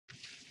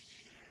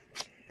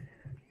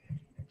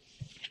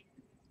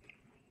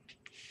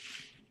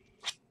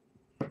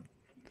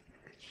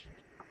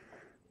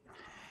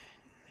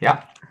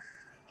Yeah.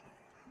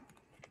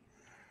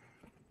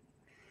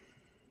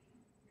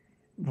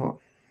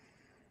 Well,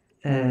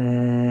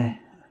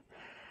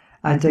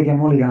 I take a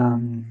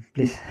mulligan,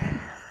 please.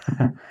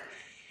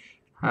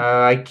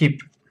 I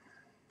keep.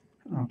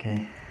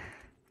 Okay.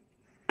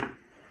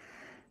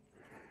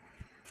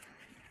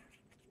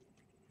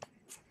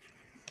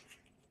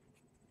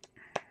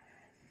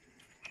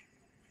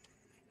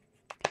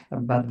 A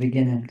bad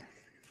beginning.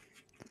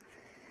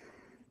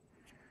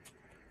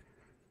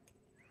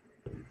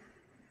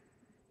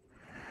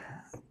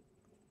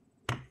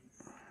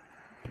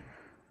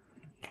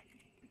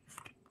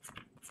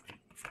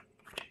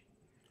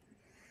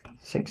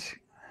 Six.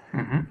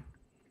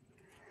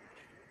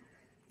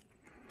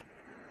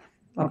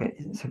 Okay,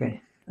 it's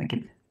okay. I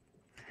keep.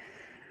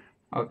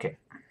 Okay.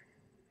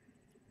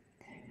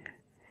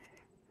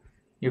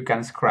 You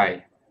can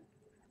scry.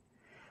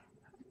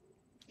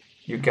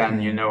 You can,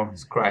 Okay.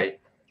 scry.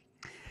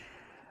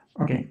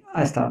 Okay,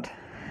 I start.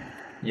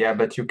 Yeah,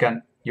 but you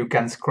can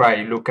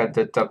scry. Look at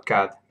the top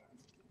card.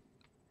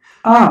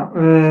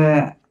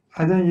 I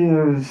don't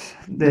use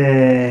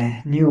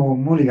the new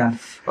mulligan.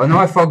 Oh no,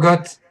 I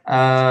forgot.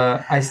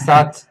 I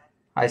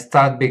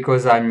start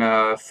because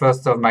I'm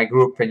first of my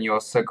group and you're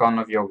second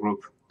of your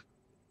group.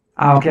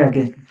 Okay,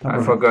 okay. No I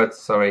problem. forgot.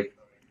 Sorry.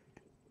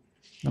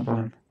 No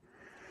problem.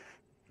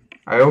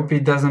 I hope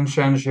it doesn't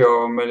change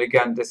your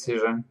mulligan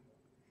decision.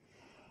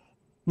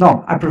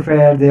 No, I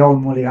prefer the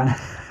old mulligan.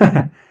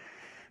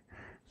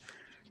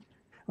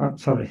 Oh,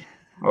 sorry.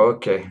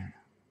 Okay.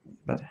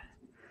 But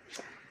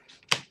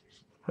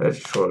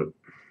Let's roll.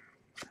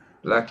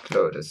 Black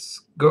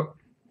Lotus. Go.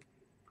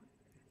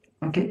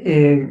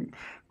 okay,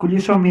 could you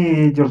show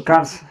me your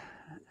cards?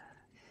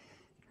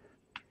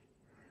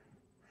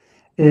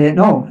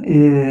 No.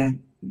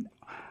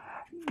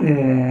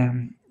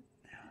 Um,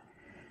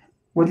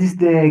 what is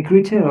the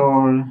creature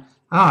or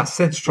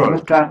Sedge Troll.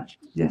 what card?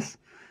 Yes.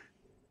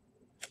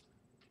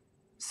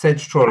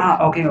 Sedge Troll.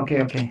 Okay,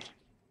 okay, okay.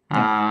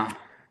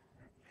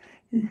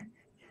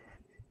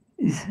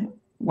 Is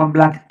one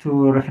black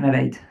to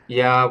regenerate.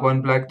 Yeah,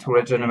 one black to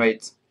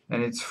regenerate.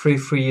 And it's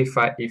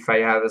 3/3 if I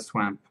have a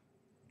swamp.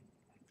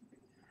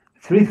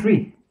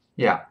 3/3.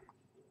 Yeah.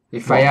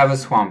 If I have a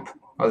swamp.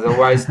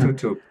 Otherwise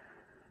 2/2.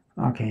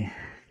 Okay.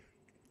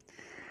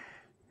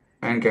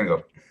 And can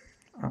go.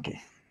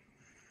 Okay.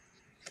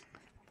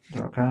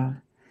 Draw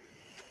card.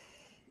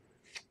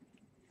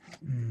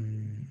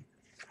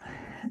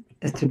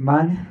 Strip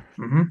mine.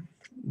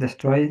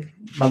 Destroy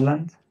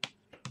badland.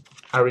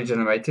 I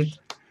regenerated.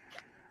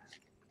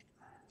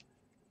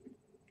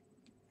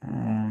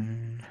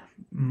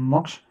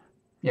 Mox.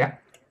 Yeah.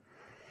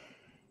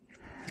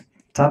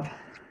 Tap.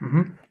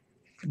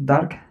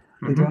 Dark.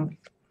 Ritual.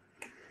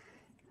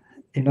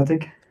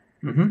 Hypnotic.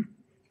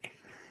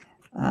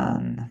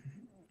 And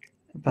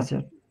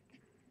Passion.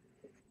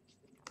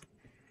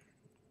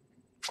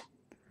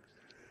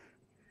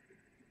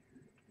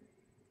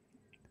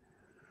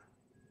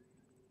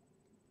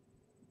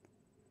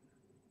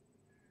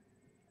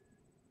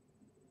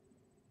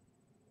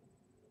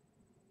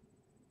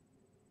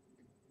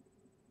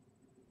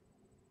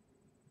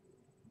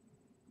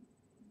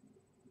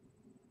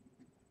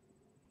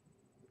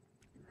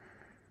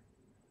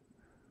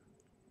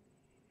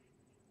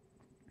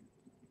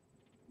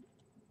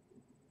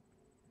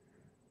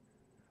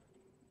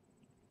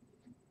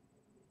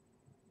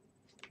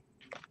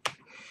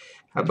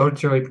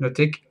 About your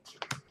hypnotic.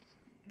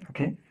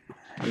 Okay.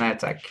 And I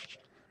attack.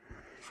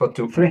 For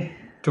 2. 3.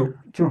 2.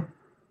 2.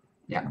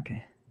 Yeah.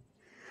 Okay.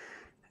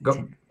 Go.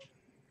 18.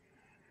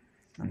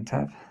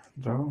 Untap.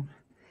 Draw.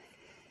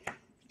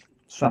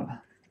 Swap.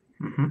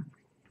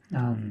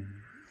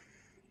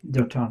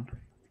 Your turn.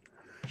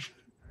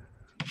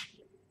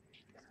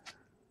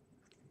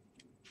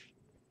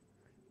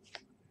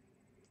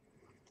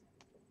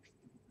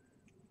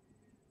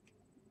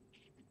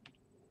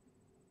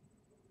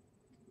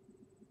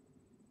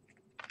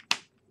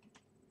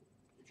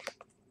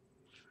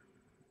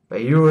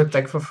 You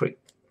attack for free.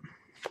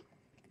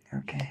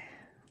 Okay.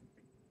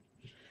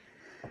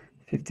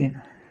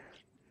 15.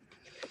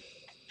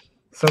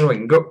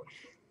 Sorrowing, go.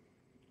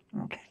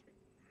 Okay.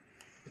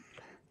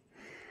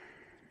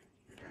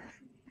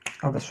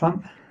 Of the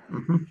swamp.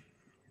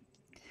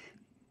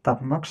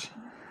 Tap Mox.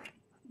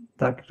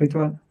 Dark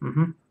Ritual.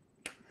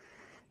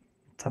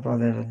 Tap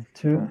other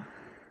 2.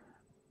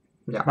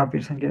 Yeah.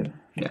 Vampire Sanger.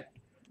 Yeah.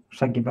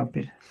 Saki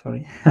Vampire,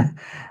 sorry.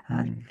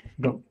 And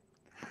go.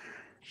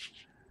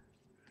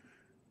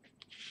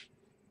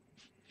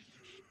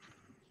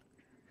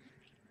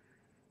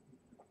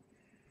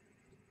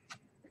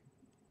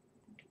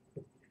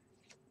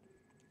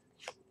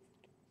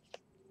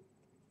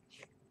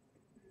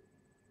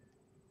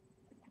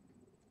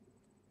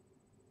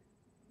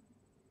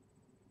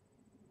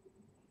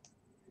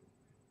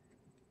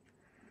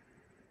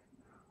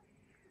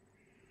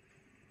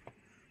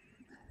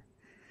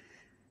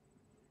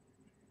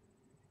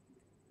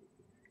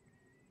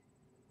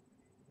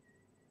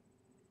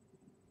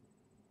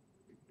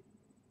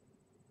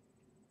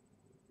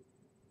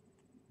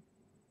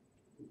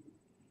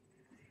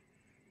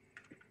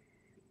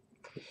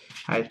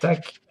 I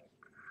attack.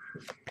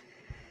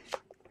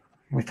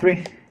 With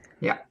 3?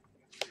 Yeah.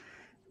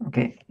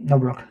 Okay, no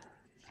block.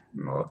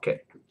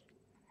 Okay.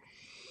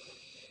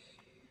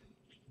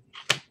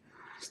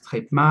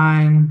 Strip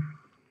mine.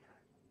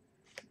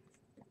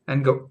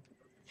 And go.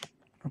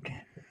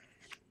 Okay.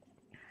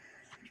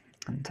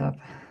 Untap,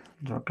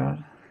 draw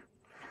card.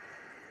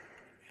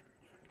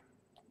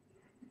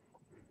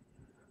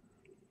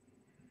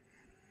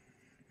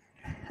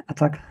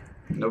 Attack.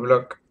 No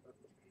block.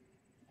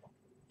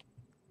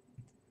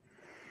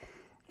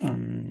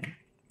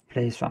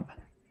 Play swamp.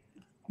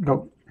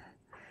 Go.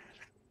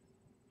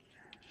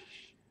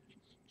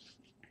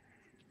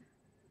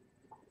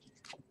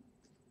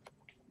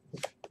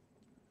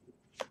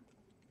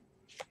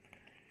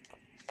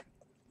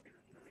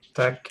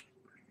 Attack.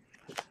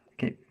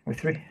 Okay, with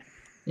 3?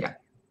 Yeah.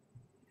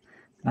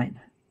 9.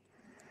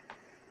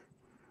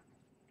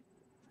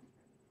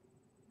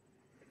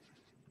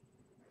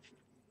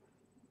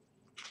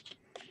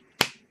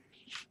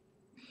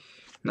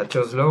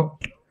 Nature's Law.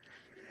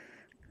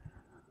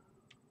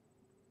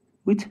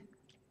 Which?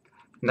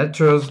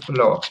 Nature's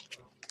Law.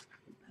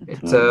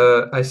 It's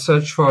I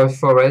search for a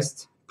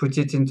forest, put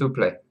it into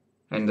play,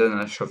 and then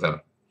I shovel.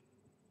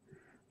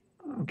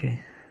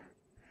 Okay.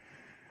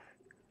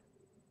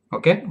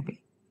 Okay? Okay.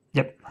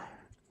 Yep.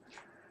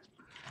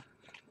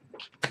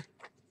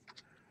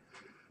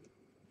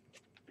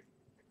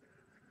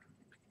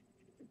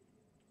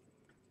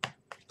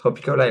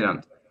 Tropical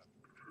Island.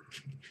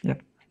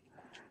 Yep.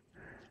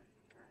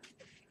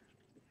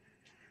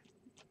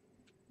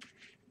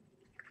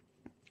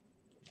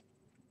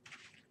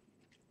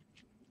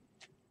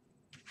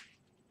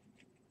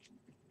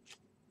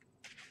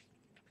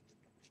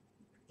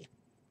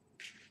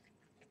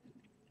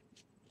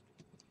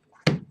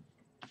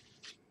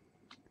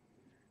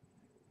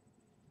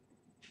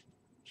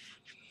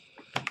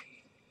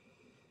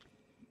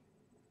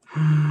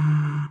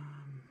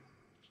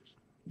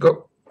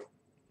 Go.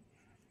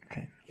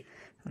 Okay.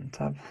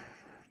 Untap,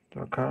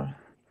 draw card.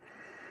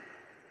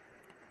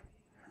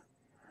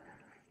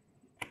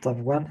 Tap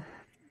 1.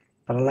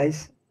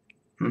 Paralyze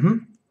Mm-hmm.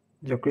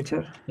 your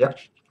creature. Yeah.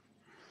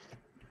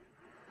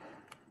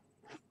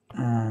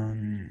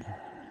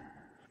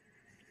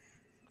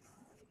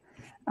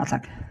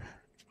 Attack.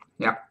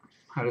 Yeah.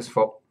 I lose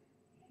 4.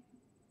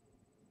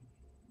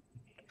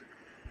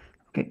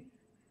 Okay.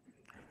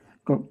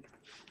 Go.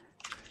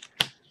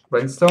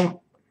 Brainstorm.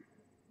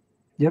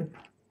 Yep.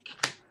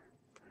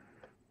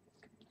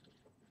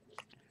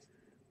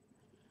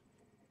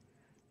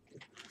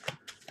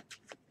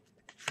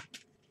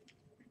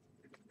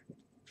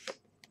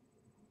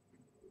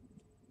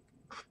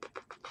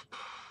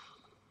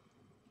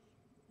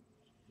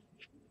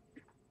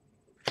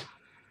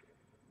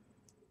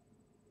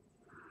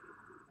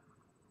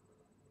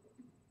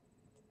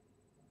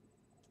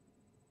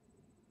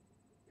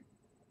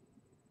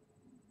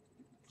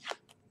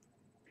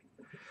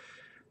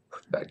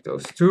 Put back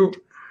those 2.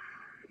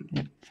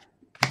 Yep.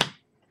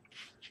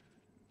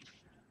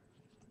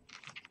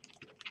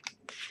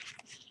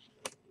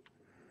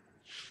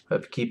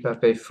 Upkeep, I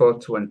pay 4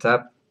 to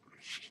untap.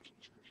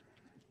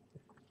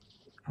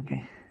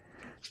 Okay.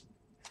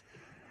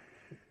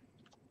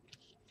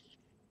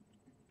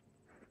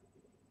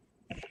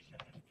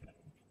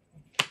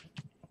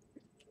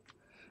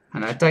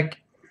 And I attack.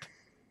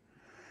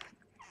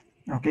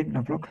 Okay,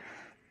 no block.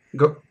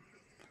 Go.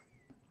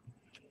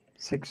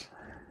 6.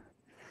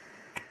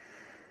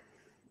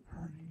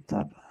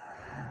 Tap.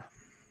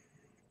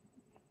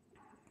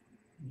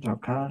 Draw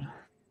card.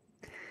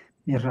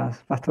 Mirror's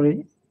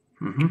Factory.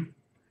 Mm-hmm.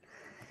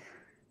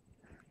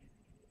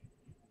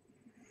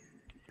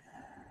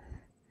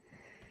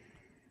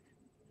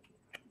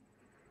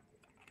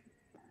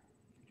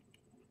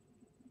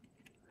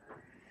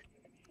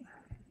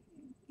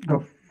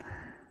 Go.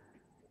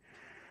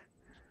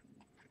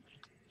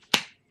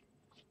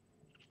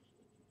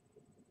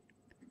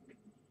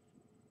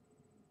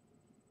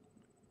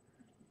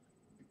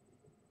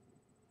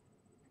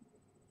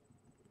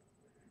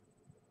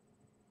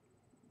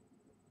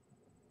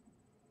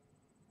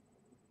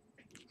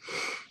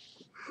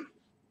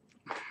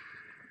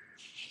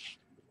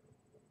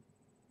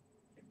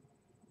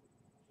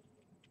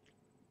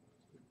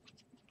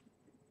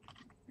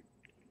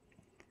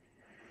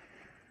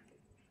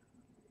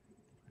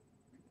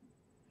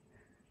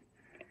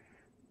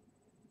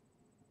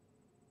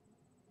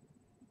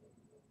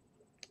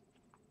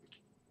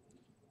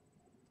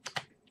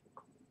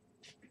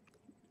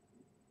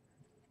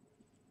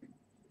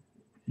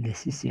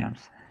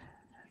 Decisions.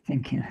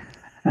 Thinking.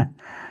 I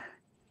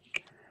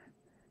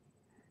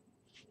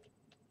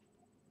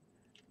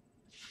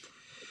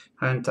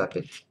untap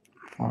it.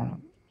 4.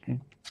 Okay.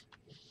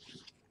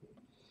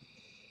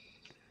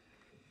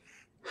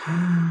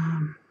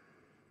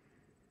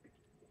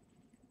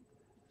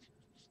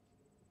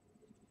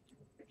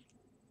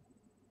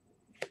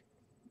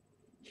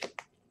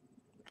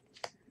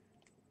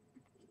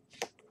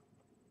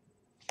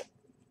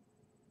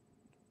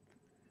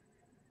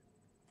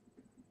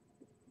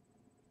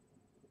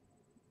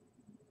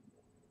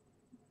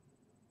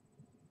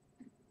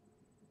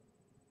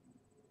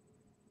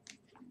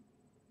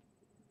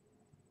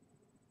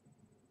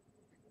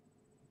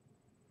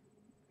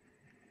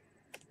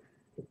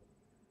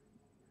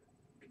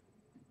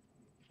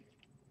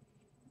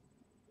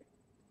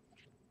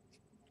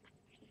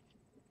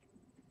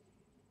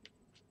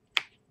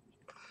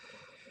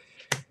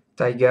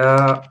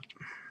 Taiga.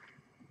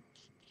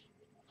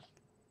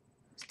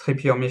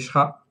 Strip your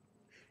Mishra.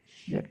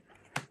 Yep.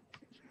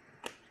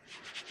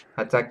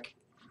 Attack.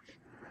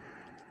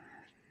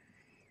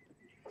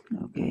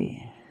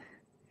 Okay.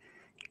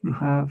 You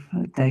have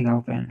Taiga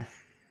open.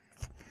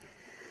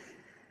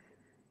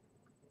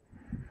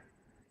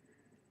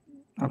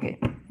 Okay.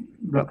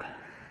 Block.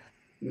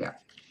 Yeah.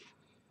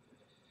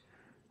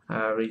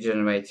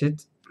 Regenerate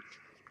it.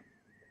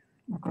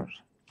 Of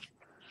course.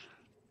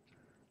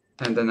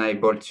 And then I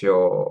bolt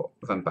your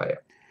vampire.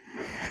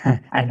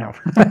 I know.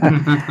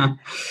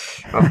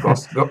 Of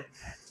course, go.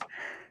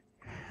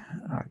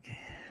 Okay.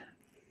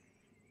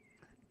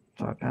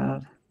 Draw a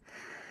card.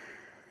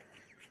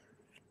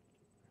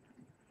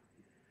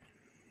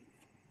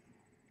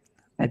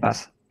 I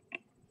pass.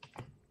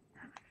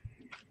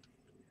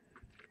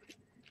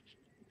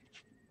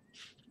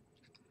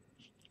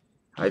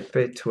 I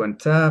pay to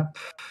untap.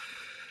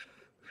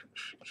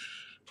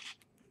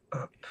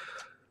 Up.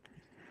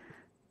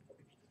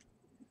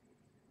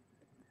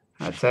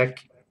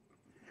 Attack.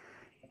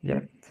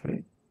 Yep.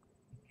 3.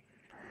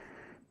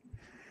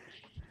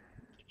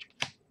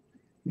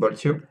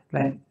 Bolt you.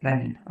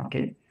 Landing.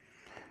 Okay.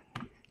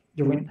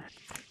 You win.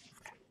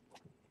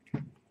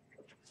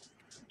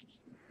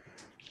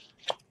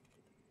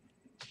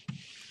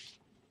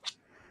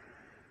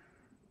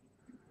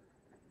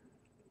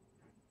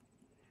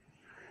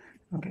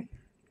 Okay.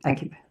 I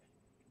keep.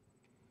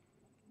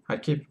 I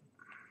keep.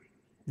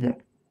 Yeah.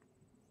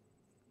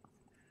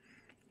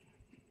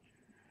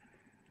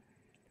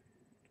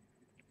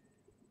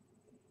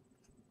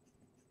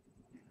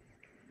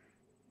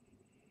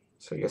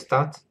 So you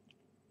start.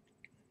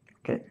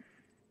 Okay.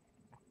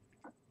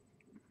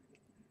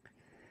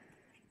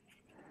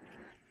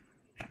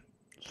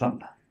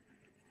 Swamp.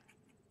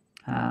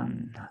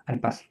 I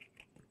pass.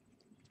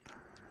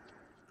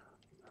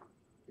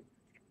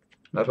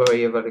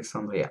 Library of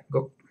Alexandria.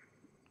 Go.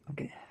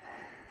 Okay.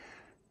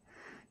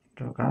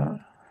 Draw a card.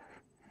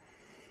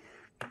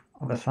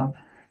 Over swamp.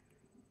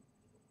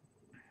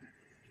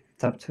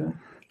 Tap 2.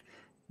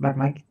 Black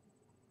Mike.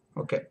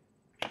 Okay.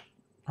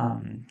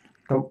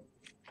 Go.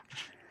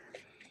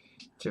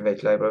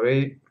 Activate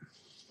library.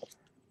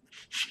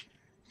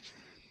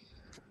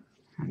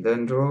 And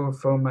then draw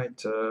for my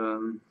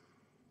turn.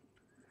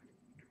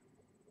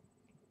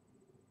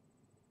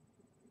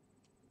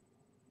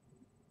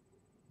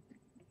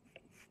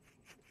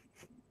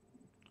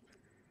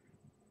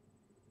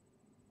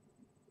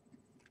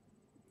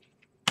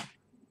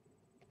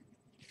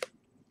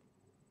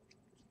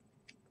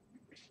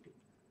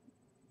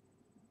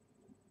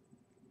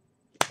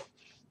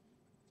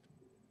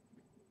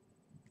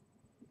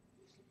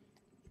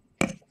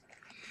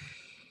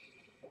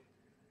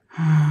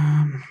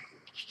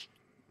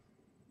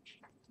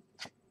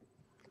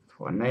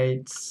 For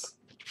nades.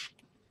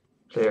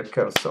 Play a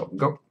cursor.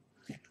 Go.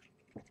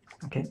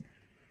 Okay.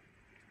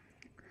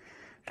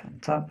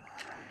 Tap.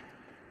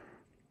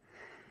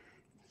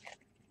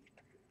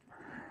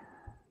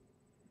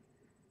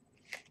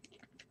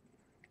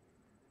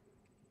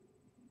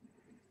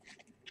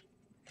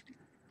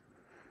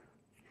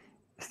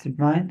 Strip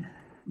mine.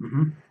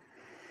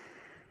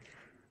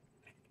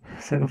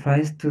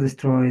 Sacrifice to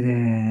destroy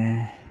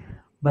the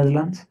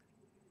Badlands.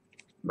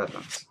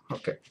 Badlands.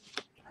 Okay.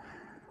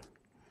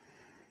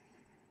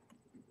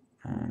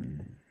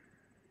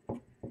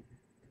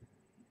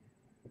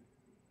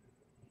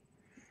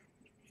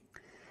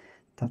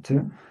 Tap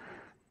 2.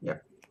 Yeah.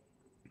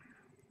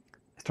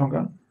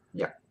 Stronger.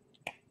 Yeah.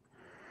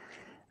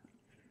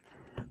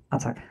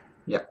 Attack.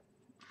 Yeah.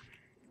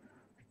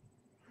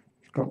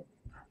 Go.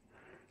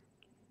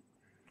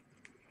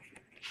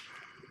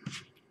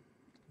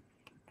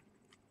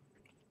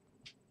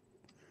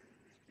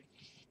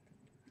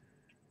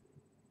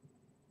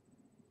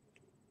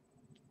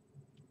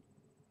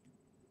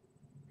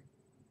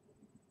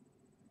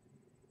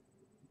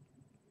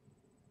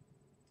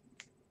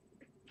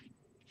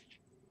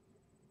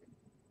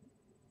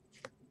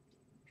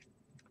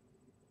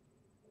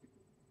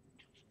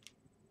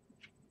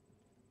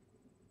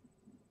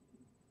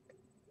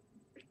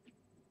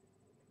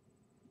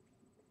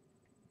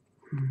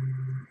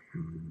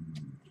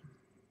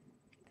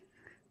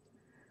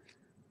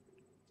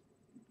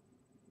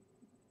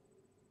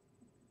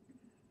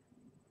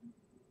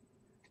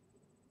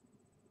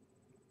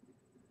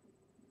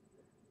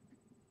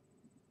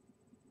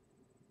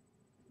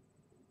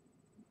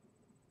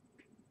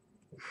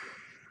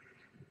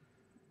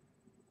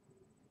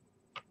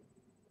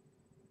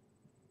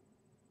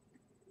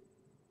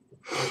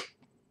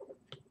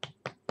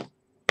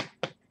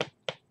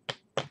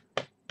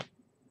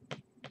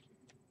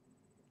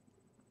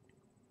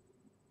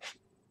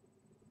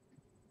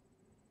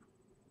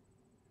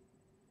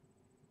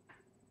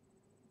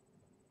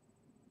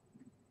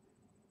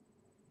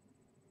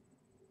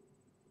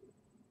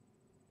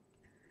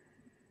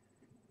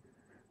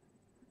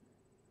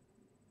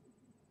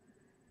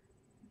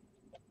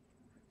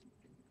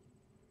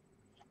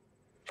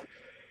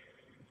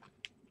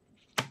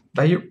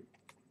 Bayou.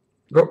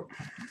 Go.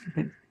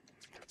 Okay.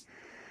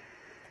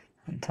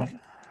 Tap.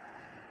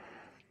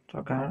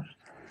 Draw card.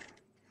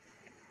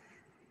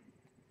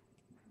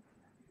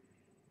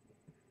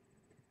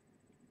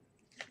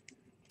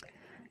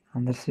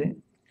 Undersea.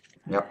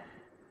 Yep.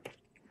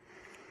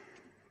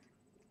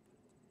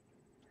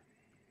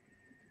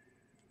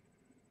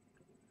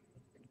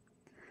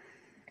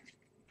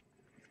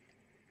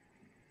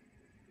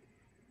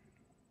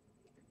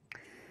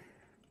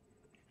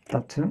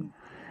 Tap 2.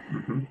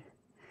 Mm-hmm.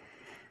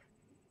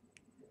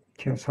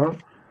 Kill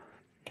solve.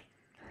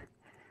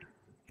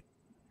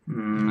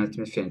 Let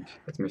me think.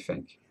 Let me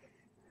think.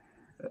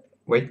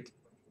 Wait.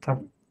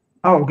 Tap.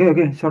 Oh,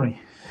 okay,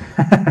 sorry.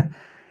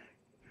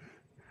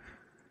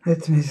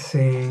 Let me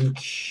think.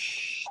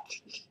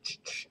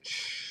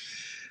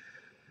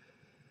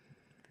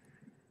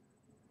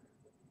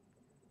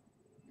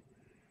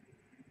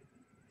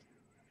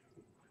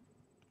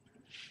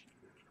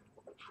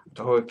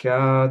 Draw a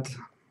card.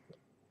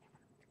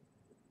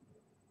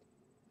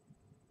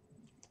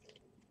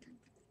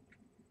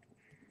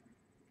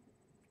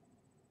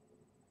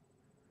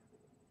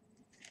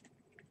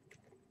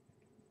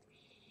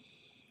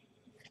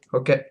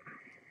 Okay.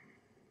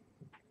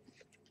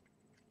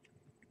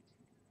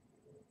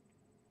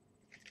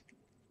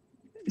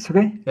 It's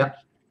okay? Yeah.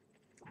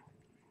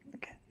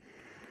 Okay.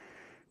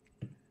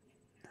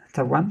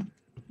 Tap 1.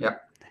 Yeah.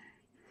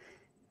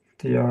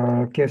 To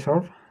your kill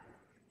solve.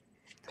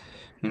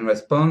 In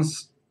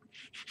response,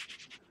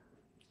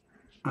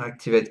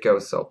 activate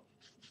Chaos Orb.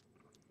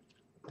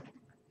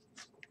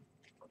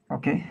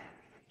 Okay.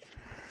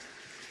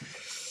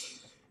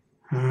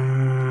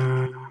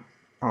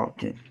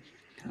 Okay.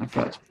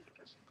 Okay.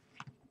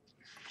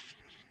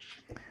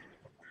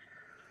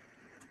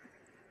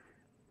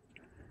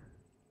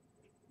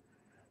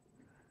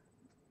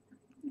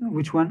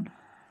 Which one?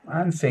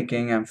 I'm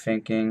thinking.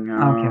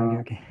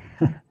 Okay.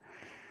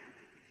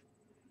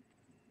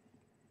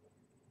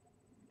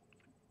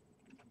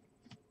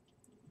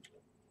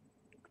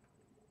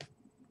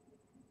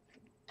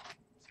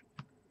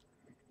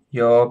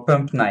 Your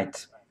Pump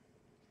Knight.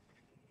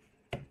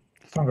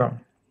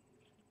 Stronger.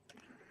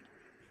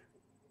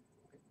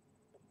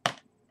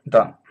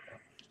 Done.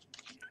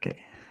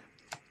 Okay.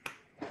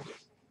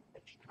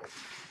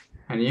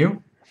 And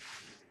you?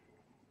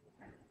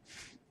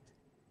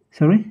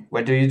 Sorry?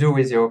 What do you do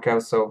with your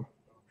Chaos Orb?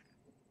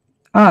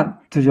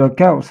 To your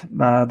cows,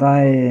 but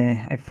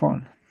I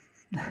fall.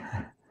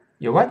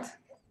 You what?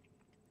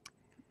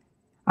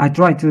 I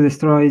try to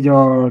destroy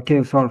your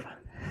chaos orb.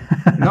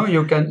 No,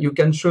 you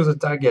can choose a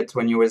target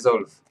when you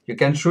resolve. You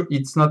can choose.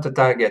 It's not a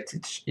target.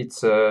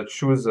 It's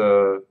choose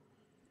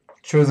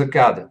a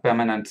card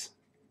permanent.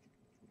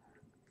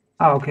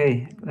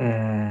 Okay.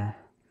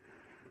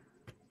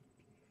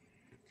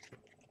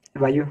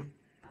 By you.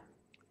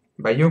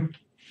 By you.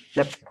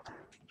 Yep.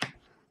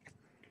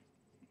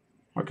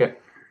 Okay.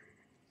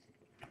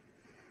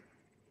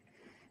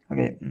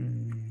 Okay.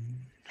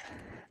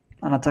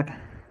 An attack.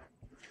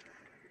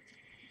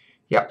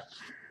 Yeah.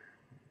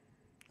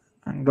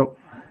 And go.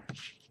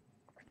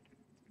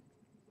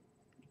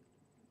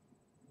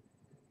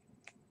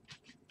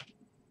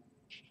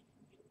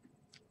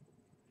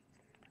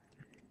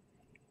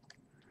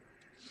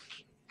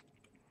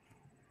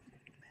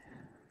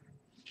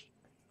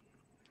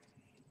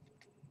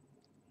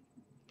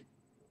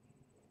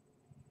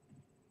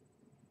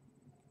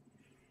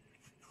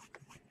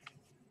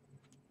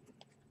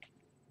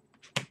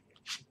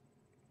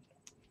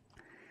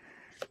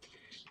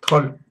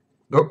 Troll.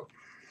 Go.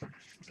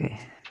 Okay.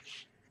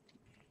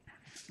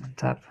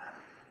 Tap.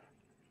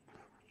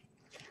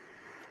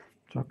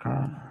 Draw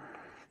card.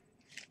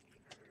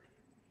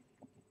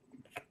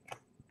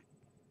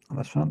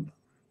 That's one.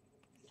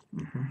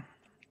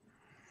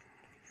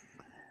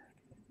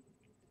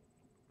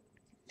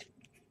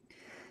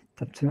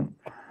 Tap 2.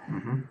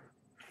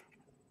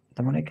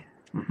 Demonic.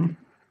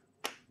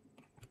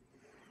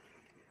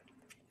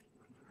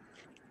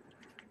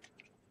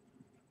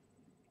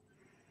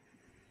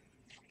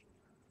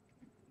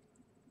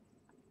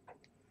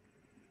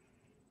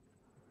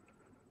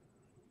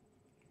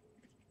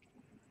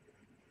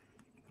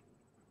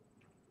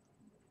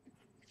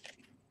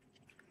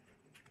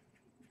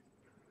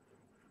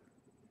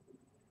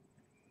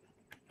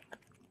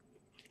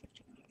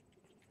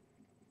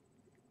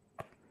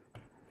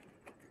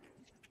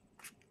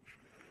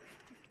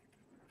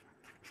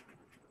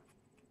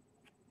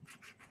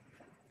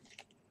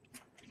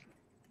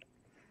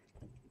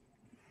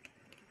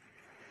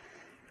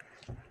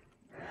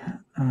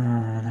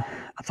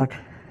 Attack.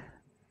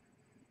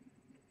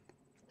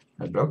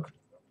 I block.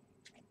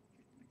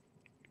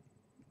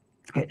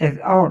 Okay.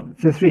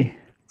 The 3.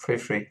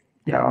 Free.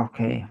 Yeah.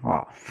 Okay.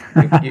 Wow.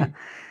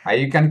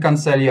 You can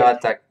cancel your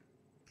attack.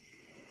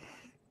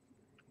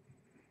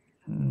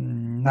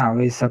 No,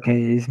 it's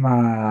okay. It's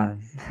my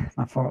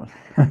fault.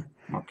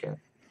 Okay.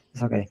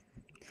 It's okay.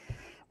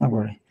 Don't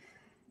worry.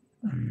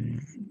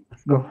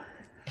 Go.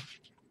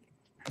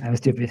 I'm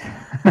stupid.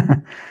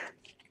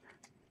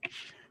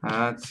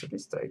 That's a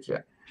mistake.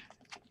 Yeah.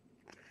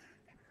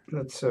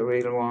 That's a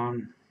real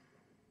one.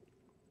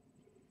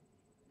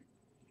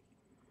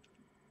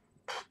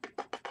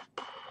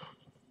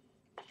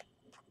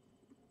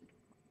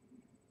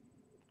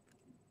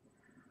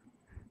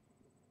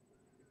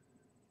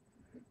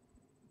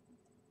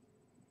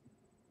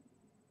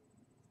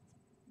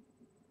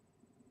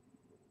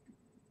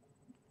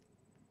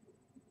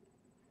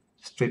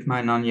 strip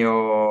mine on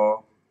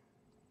your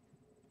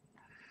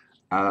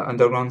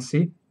underground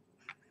sea.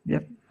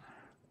 Yep.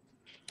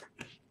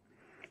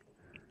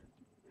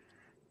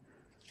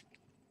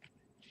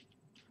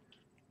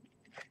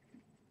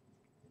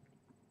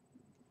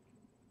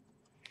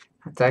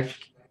 Attack.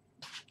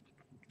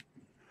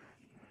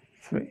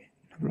 3.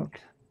 No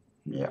blocks.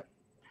 Yeah.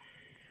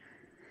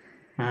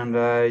 And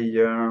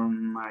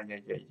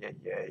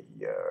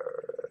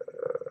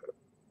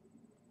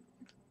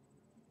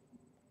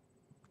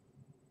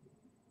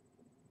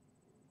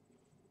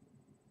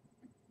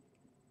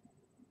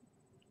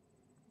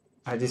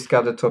I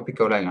discard a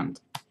tropical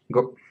island.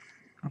 Go.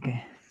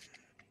 Okay.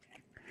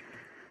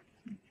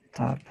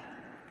 Tap.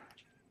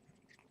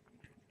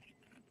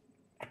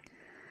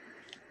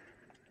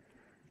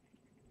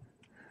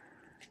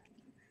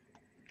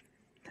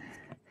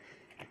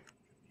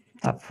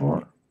 Tap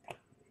 4.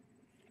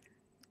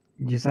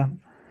 Use up.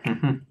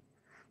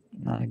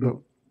 Now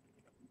go.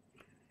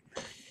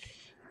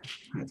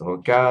 I draw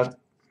a card.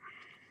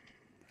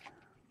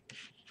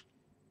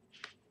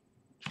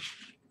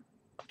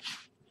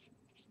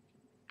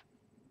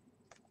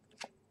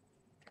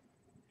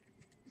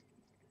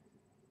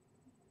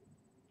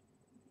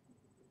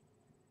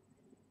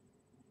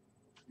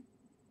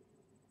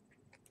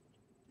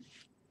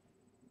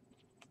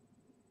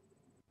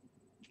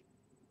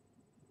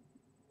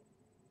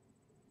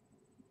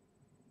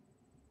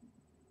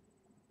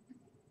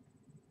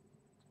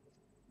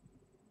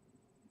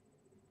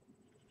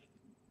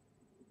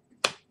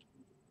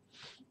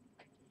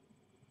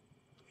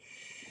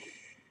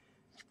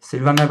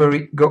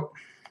 Sylvanaberry, go.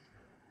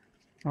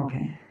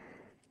 Okay.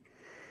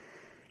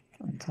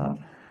 On top.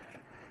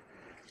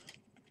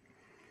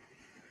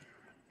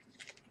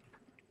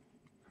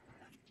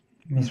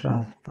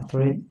 Misra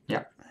Factory.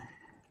 Yeah.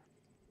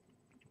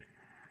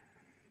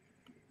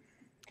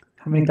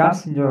 How many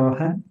cards in your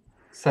hand?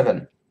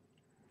 7.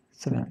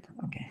 7.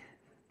 Okay.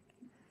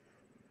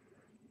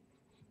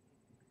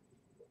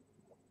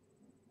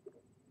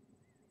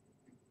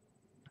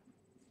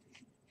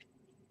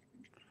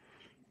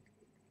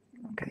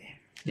 Okay.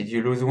 Did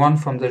you lose 1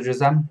 from the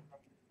Juzam?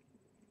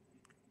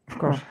 Of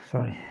course.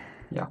 Sorry.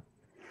 Yeah.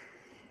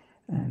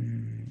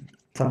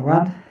 Tap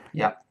 1.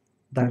 Yeah.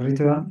 Dark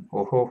Ritual.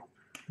 Oh.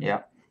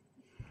 Yeah.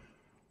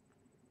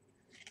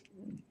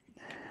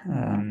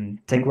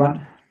 Take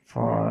 1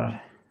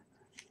 for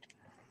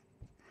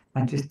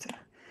Mind Twist.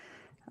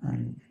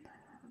 And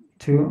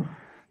 2,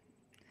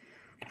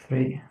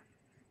 3,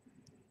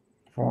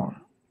 4,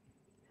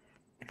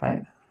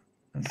 5,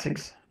 and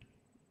 6.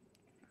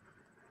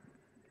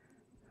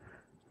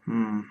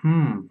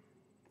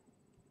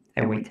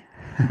 I wait.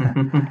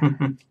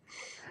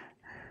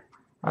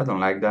 I don't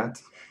like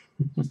that.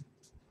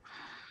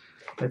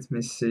 Let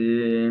me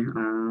see.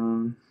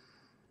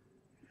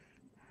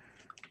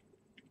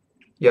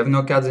 You have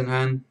no cards in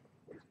hand?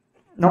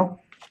 No.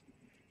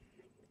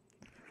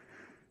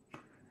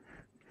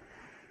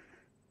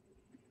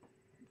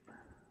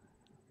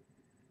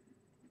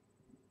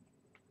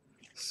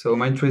 So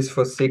my entry is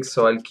for 6,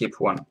 so I'll keep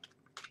 1.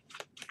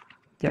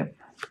 Yep.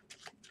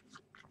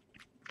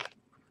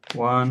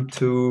 1,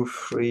 2,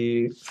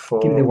 3, Keep the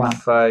 4, 1.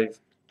 5,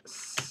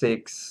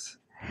 6.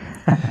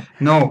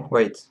 No,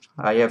 wait.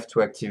 I have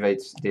to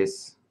activate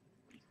this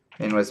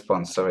in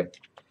response. Sorry.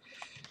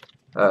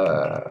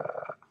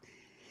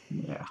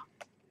 Yeah.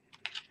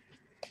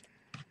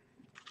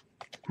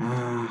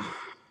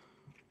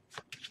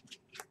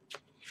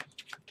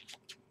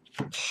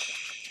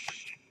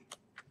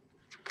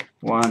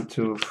 1,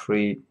 2,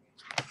 3,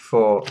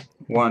 4.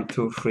 1,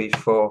 2, 3,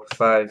 4,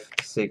 5,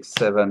 6,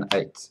 7,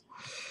 8.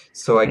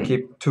 So I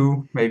keep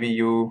 2. Maybe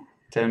you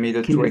tell me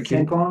the 2 I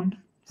keep. Second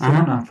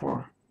and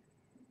 4.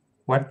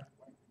 What?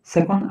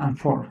 Second and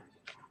 4.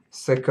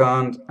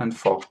 Second and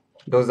 4.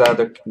 Those are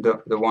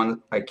the ones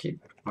I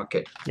keep.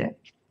 Okay. Yeah.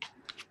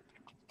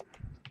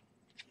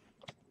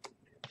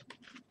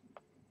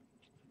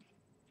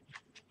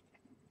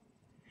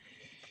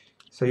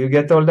 So you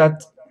get all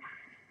that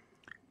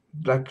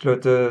Black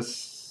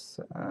Lotus,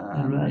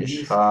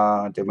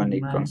 Mishra,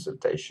 Demonic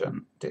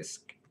Consultation,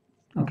 Disc.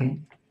 Okay.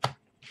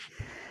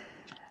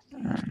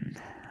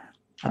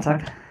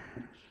 Attack.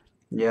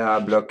 Yeah,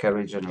 block, I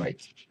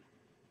regenerate.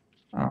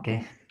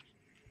 Okay.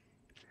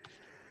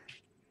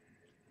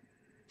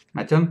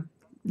 My turn?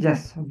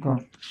 Yes, go.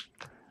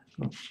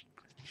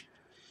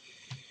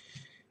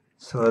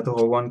 So I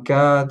draw 1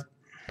 card,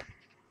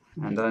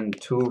 and then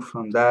 2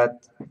 from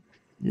that.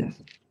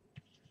 Yes.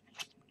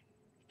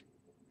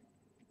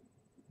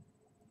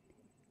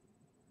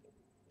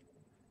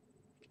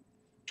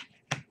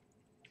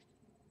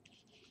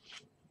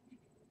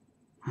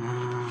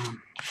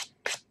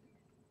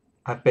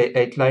 I pay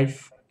 8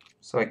 life,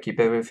 so I keep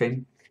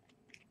everything.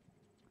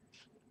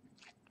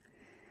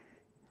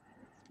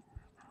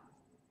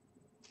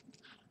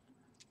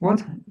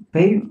 What?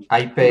 Pay?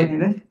 I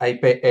pay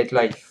 8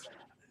 life.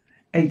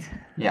 8.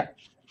 Yeah.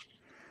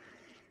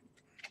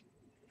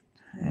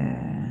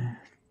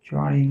 You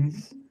are in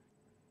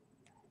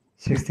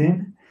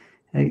 16.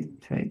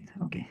 8 to 8.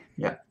 Okay.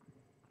 Yeah.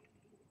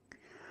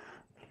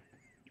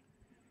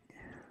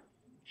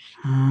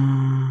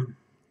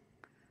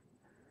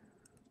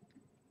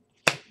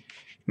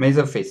 Maze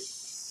of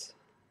Face.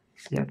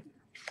 Yep.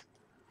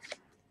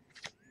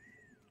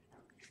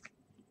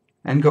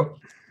 And go.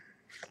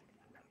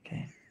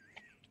 Okay.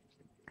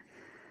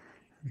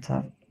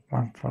 Top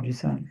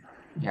 147.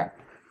 Yeah.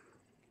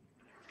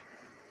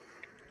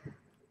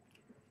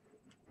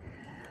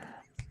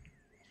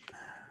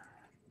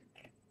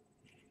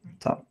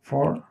 Top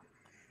 4.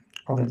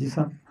 Other this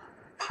one.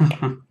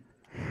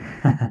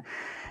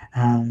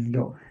 And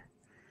go.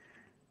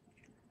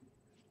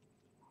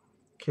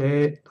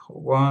 Okay,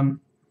 1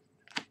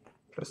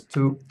 plus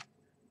 2.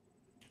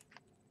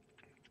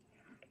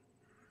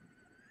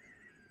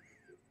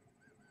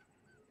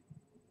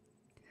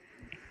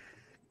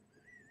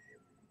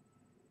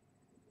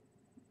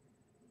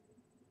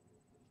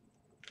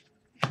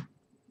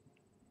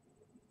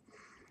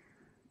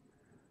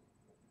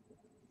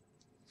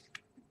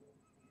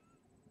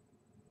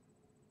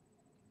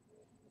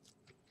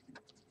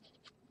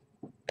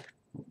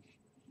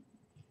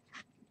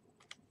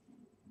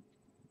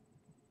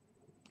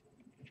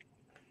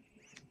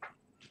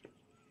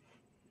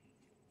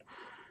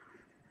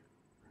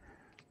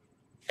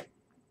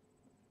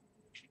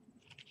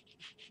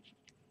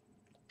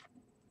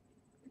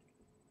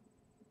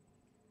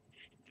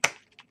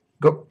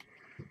 Go.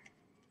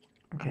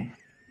 Okay.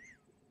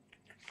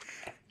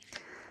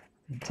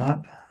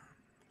 Top.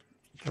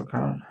 Draw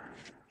card.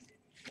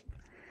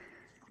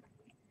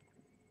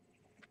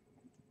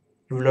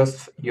 You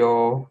lost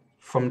your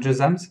from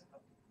Jezams?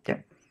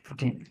 Yep.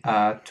 14.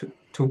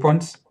 2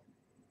 points.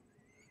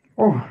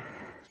 Oh.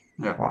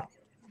 Yeah. Wow.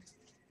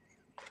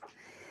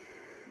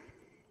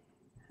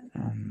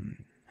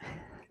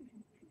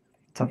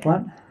 Top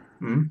 1.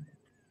 Mm.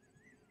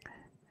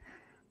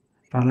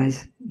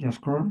 Paralyze your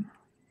scroll.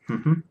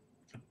 Mm-hmm.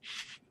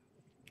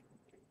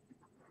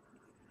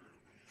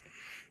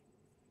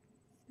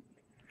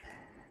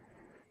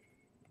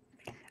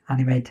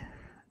 Animate.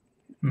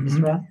 Mm-hmm.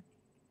 Misra.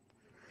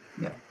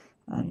 Yeah.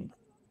 And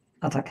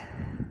attack.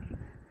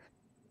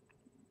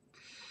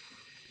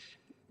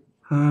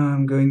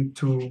 I'm going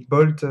to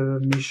bolt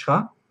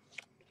Mishra.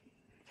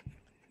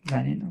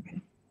 Vanilla.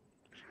 Okay.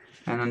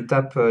 And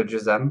untap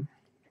Jezam.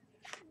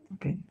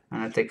 Okay.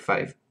 And I take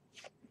 5.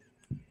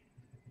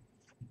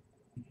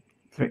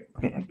 3.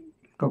 Okay.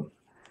 Go.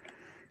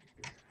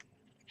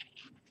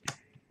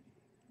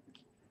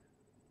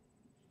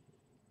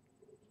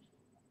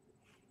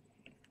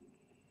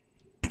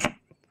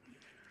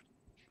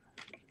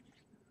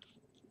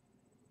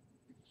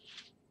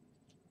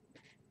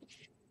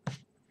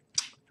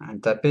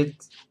 And tap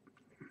it.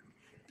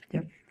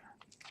 Yep.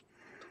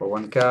 Draw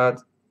 1 card.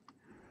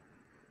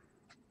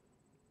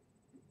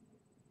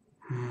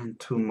 And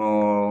 2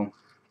 more.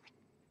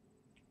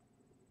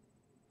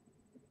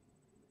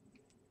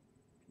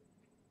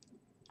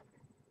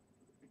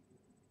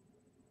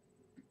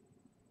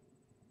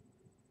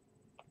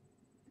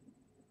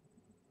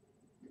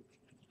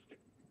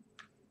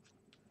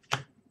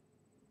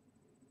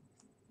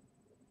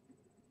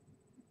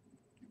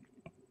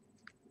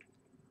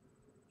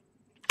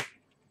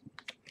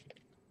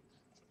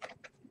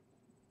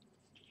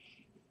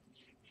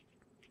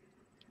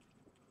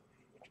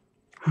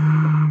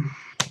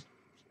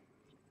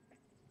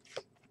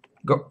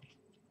 Go.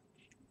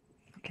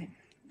 Okay.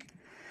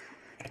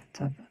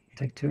 Tap.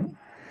 Take 2.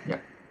 Yeah.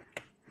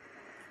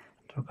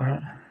 Draw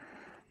card.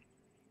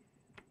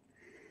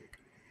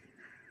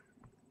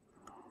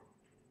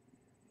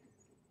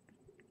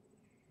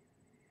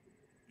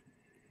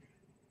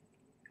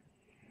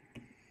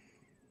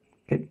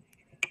 Okay.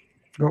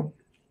 Go.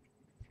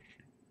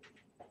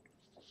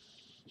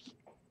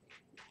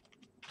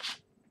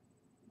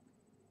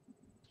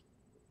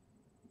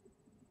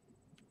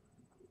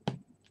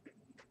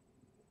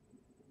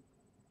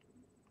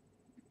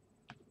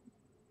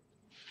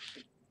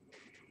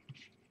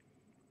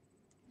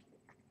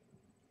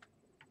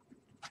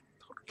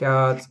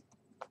 Cards.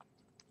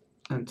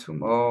 And 2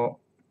 more.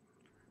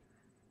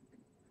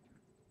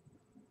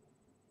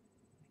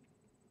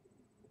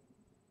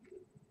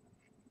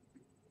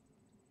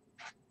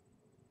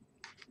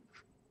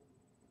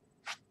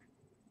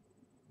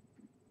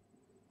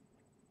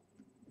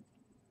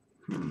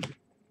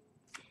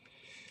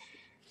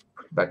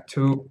 Back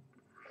 2.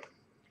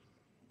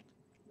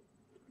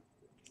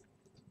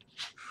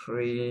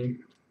 3,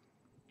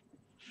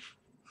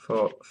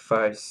 4,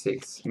 5,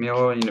 6.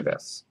 Mirror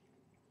Universe.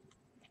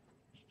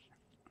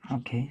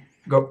 Okay.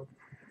 Go.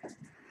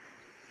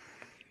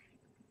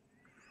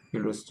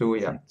 You lose 2,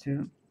 yeah. Take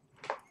 2.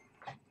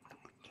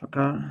 Draw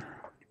card.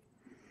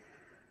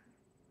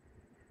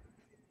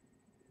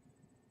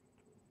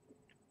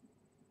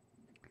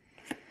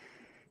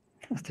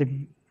 Strip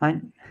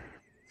mine.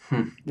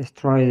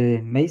 Destroy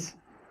the maze.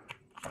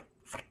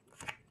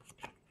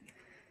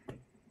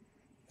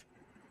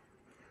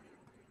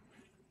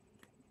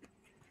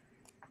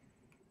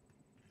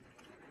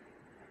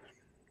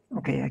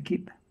 Okay, I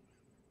keep.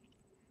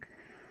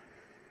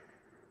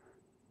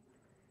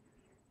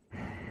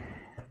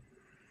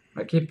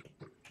 I keep.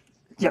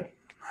 Yep.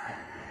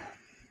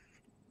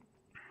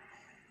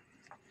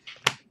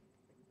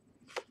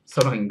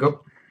 Sol ring,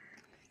 go.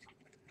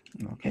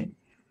 Okay.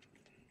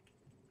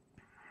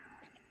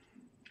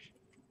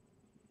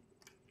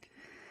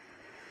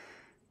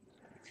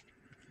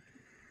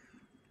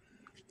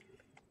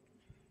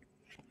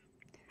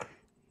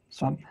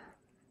 Swamp.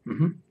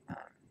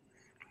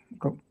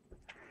 Go.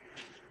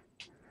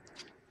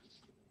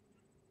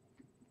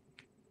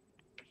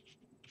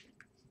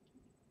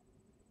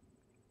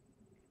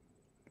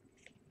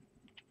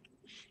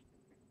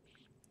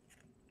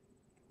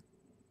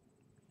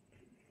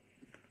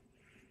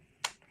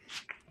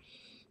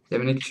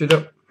 Dominic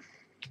Tudor.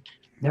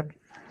 Yep.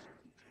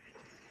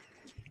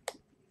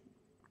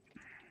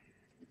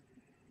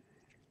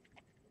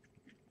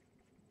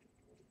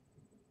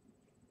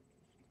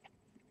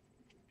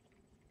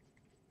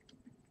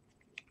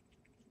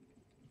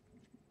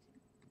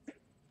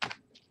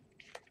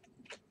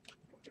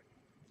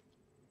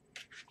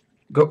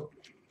 Go.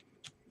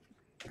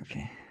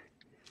 Okay.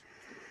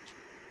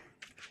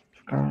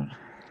 Card.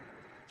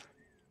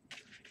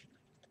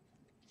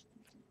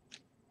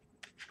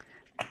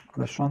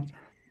 The swamp.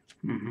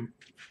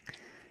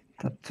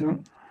 Tap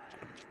 2.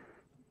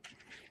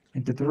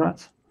 Into the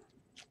rats.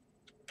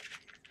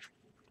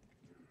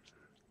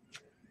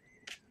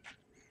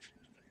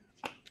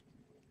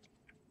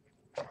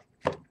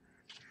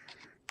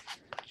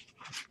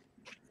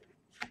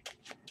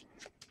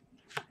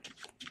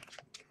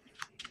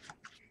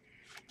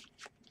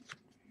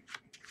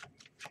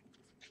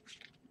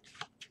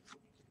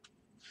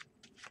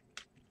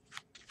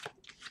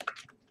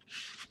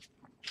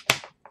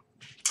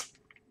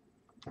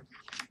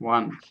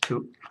 One,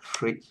 2,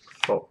 3,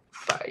 4,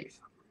 5.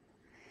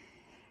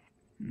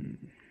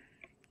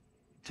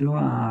 2,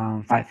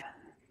 5.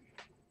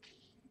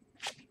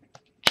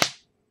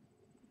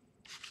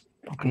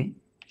 Okay.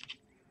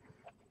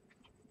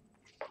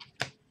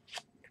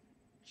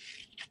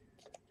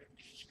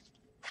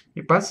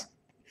 You pass?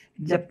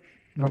 Yep.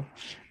 Go.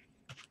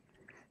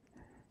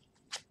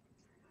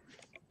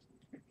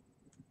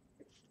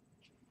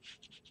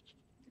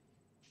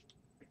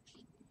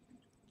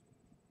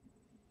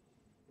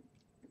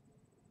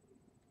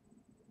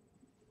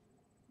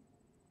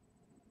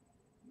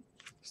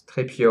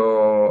 Strip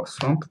your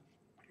swamp.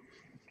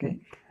 Okay.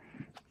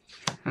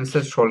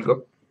 Ancestral,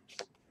 go.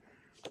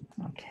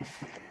 Okay.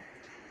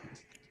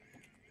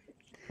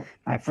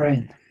 My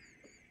friend.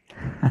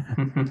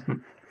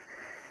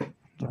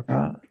 Draw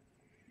card.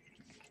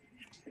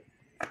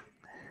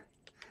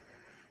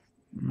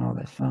 No,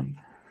 the swamp.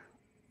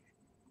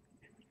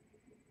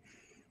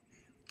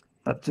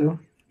 Tap 2.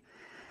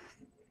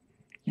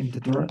 Into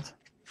the rats.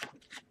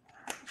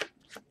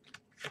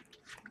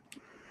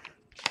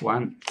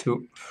 1,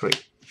 2, 3.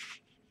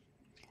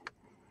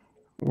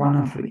 1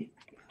 and 3.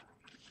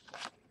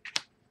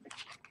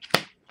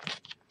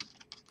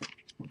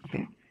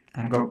 Okay.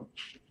 And go.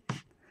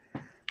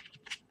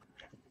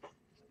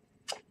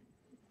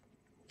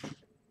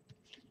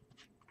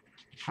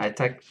 I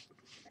attack.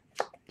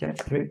 Okay.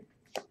 3.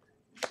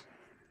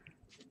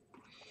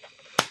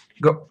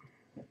 Go.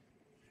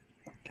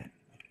 Okay.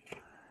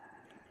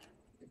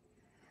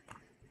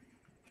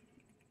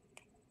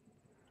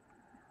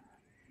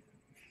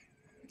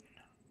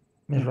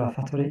 Mirror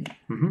Factory.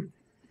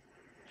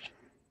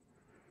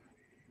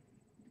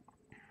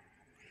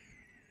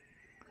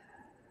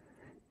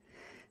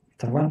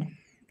 Tap 1.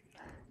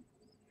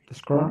 The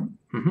scroll.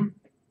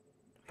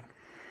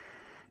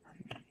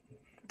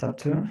 Tap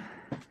 2.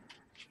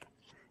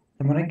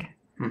 Demonic.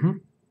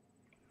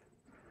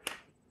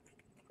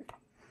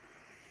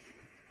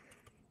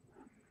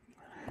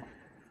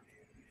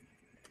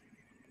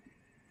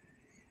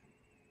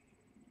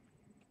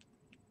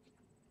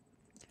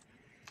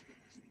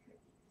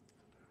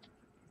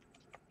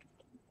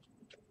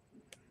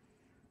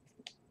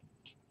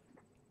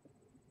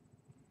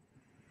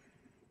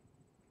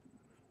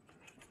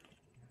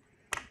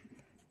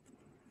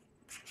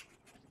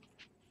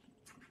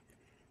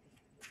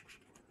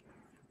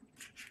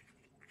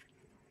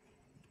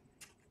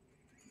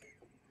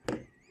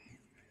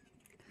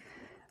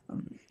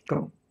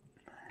 Go.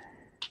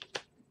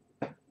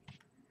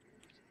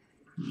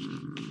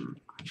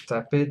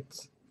 Tap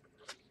it.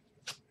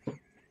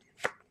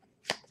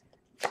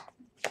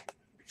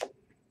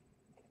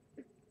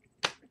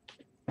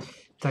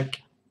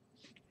 Attack.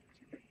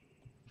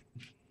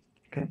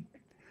 Okay.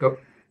 Go.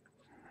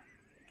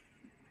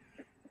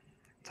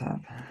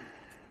 Tap.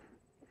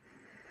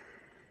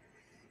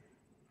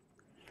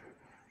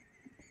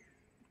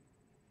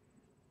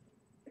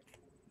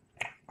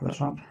 Other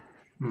swamp.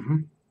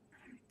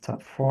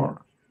 Tap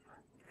 4.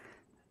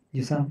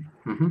 Use them.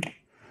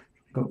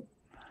 Go.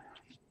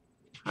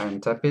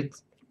 And tap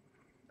it.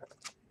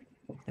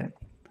 Yep.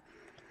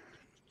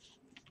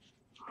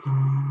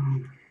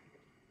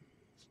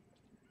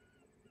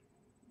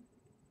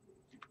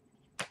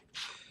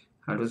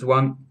 I lose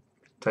 1.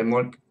 Time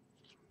walk.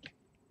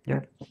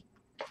 Yep.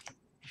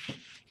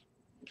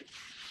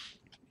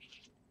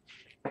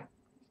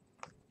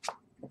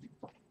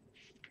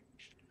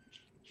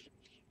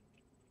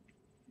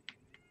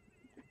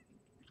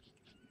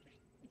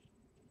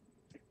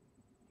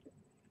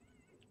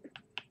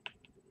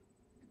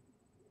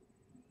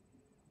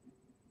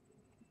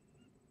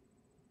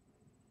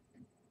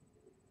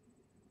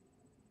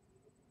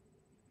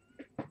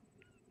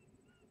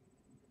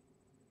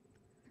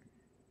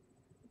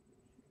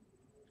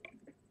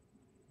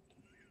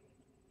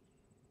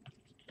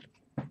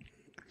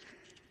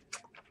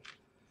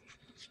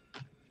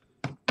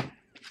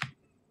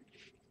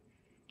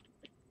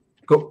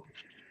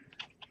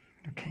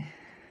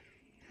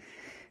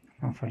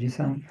 for you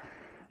some.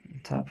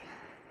 Tap.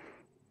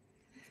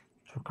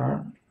 Draw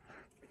card.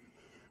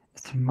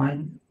 Extreme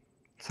Mine.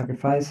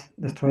 Sacrifice.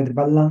 Destroy the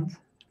Badlands.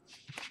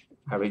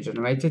 I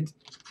regenerate it.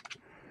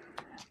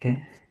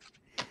 Okay.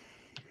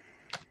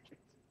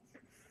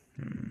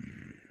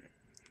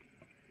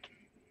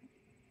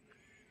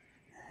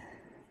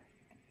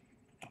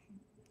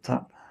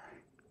 Tap.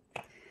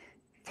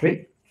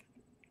 3.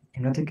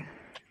 Hypnotic.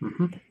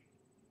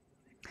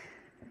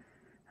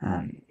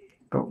 And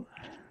go.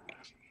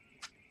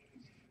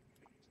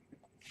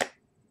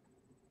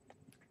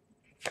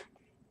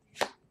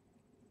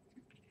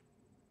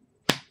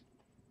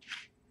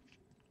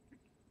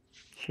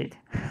 Shit.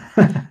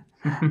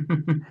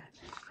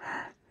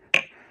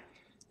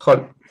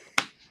 Troll.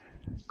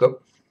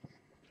 Go.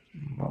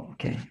 Well,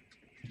 okay.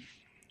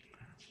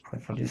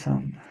 Wait for this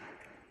one.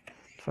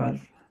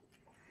 12.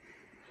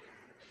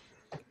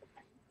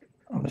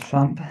 On the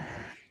swamp.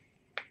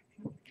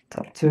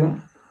 Top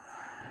 2.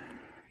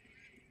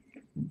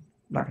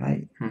 Black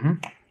Knight.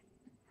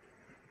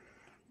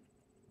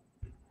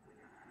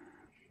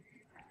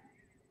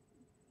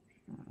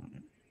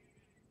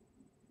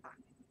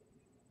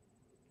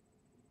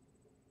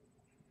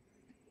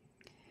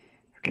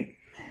 Okay.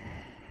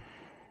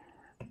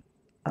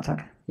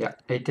 Attack. Yeah,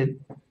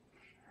 18.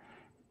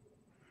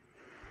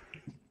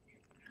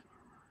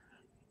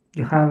 Do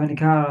you have any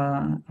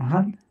card on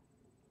hand?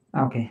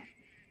 Okay.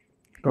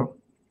 Go.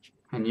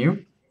 And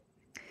you?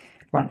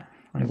 1.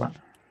 Only 1.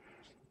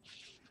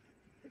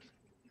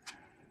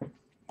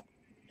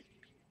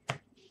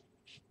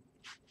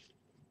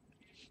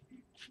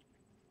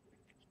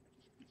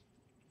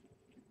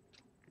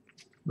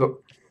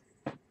 Go.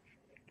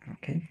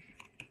 Okay.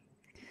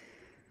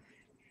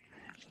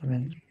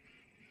 11.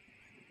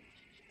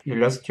 You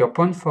lost your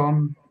point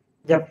from?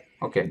 Yep.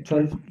 Okay.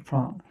 12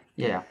 from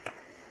Yeah.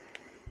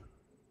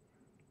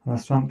 the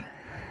swamp.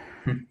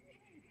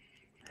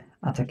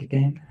 Attack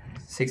again.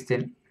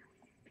 16.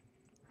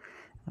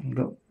 And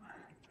go.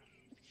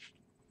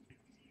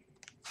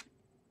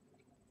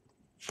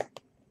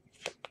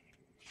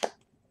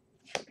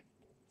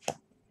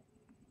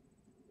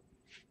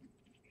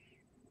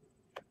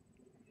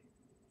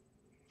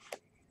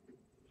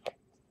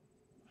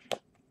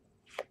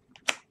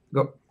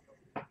 Go.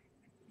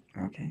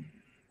 Okay.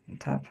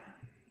 Tap.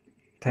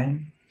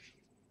 10.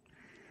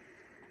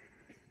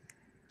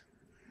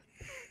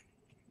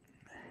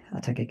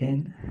 Attack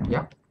again.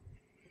 Yeah.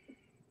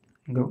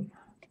 Go.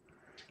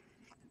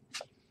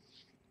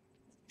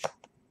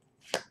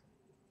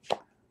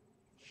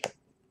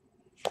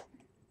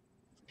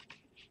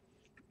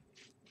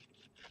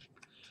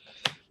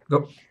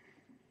 Go.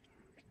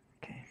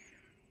 Okay.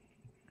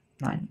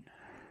 9.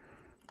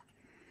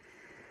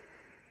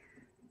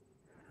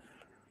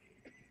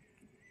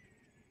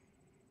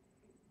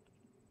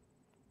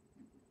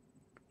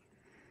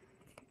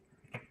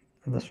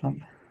 The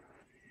swamp.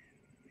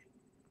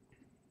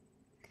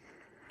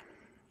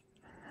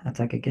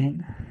 Attack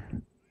again.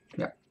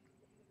 Yeah.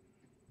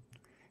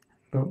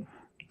 Go.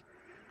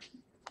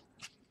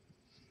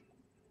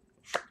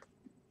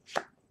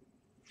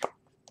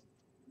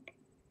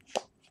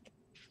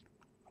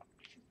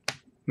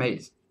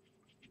 Maze.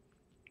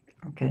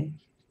 Okay.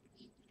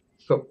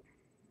 Go.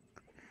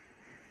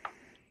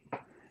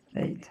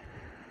 8.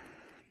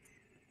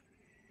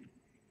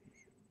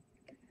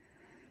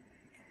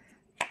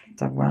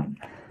 Attack 1.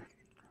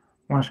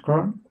 1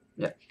 scroll.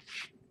 Yeah.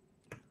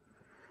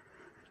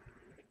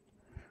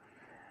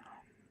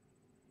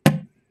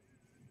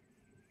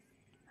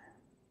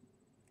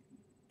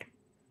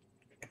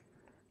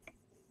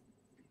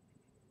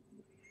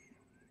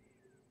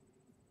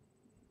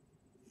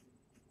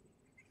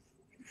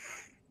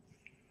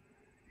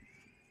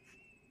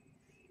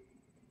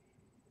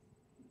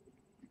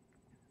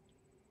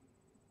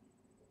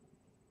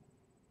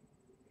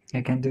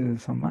 I can do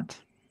so much.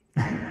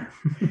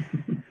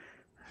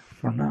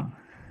 For now.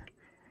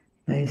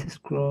 Nice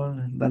scroll,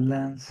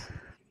 balance,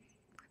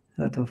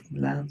 a lot of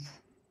balance.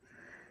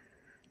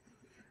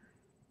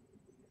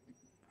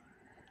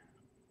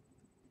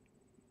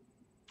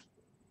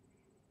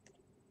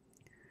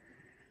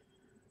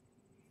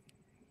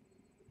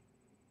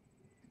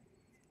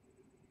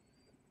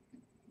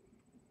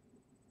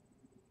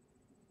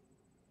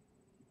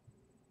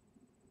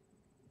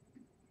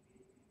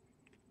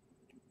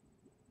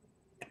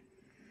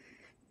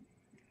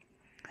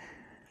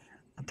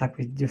 Attack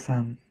with your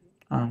thumb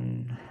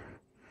and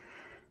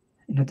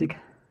hypnotic.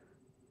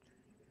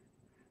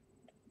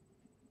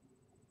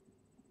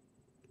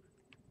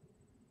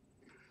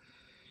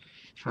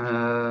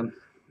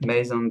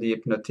 Maze on the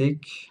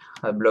hypnotic.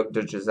 I block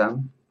the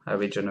Jazam. I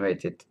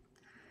regenerate it.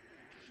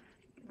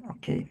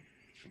 Okay,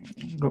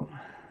 go.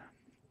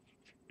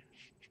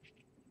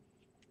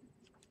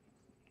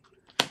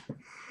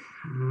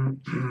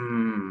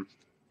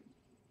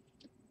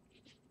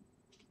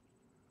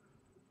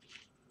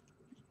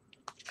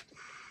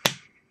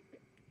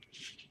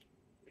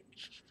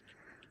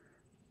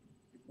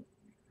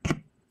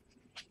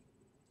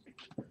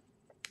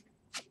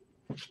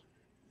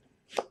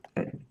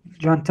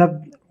 You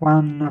untap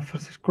one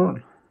first scroll.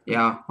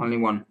 Yeah, only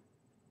one.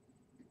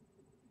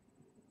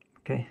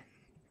 Okay.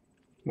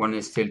 One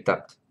is still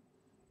tapped.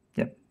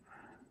 Yep.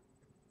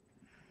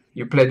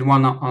 You played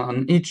one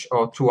on each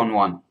or two on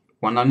one?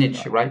 One on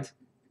each, right?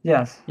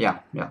 Yes. Yeah,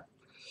 yeah.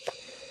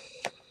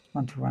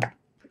 1 to 1.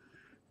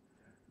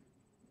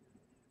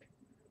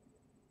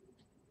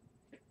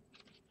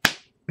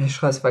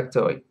 Mishra's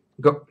Factory.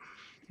 Go.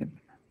 Yep.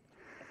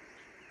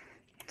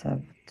 Tap.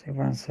 Take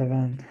 1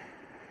 7.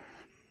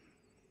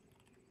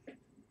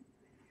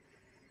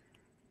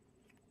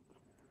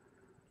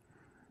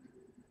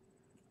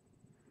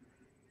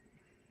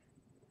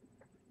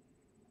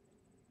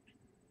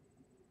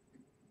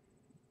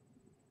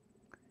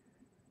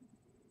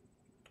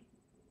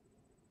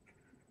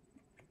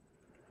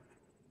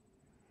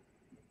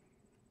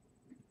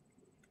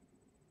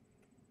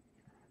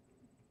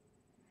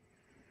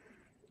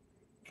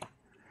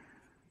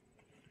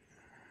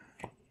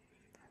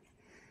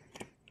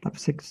 Tap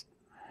 6.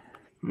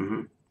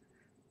 Mm-hmm.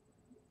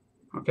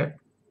 Okay.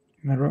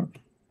 Mirror.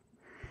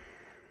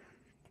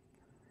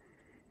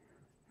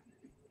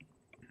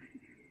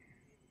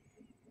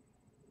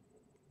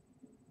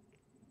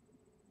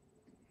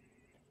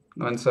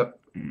 No answer.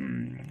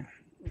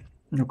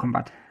 No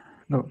combat.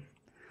 Go.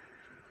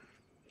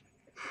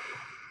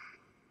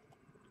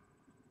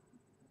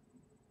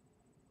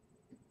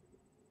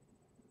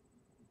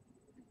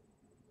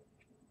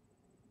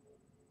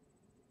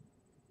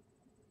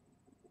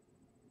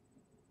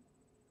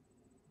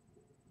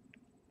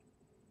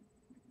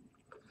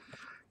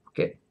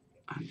 Okay.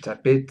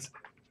 Tap it.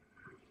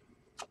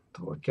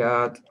 Draw a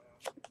card.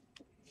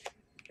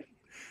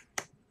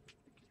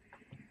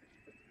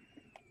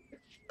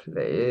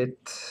 Play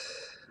it.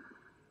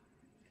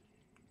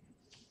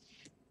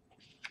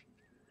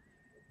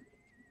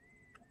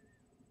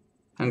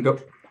 And go.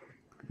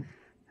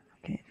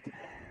 Okay.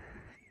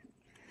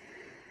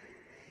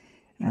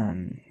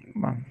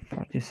 1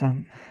 for the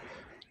sun.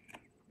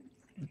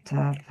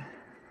 Tap.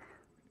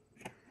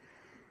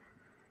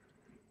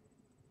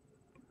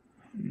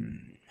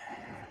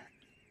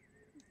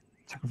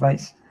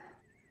 Sacrifice.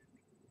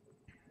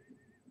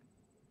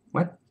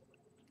 What?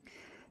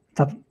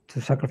 Tap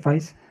to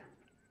sacrifice.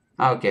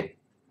 Ah, okay.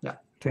 Yeah.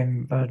 To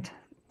invert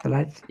the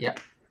light. Yeah.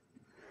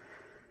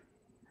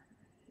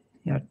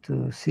 You're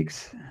to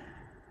 6.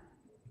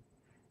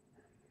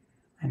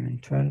 I'm in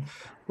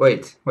 12.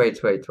 Wait.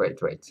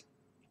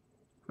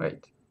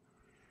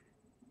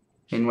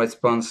 In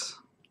response,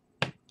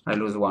 I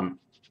lose one.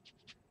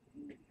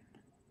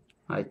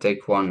 I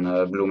take one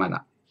blue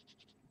mana.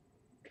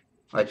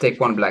 I take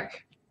one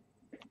black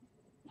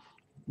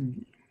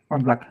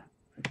 1 black.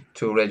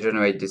 to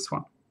regenerate this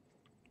one.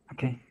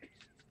 Okay.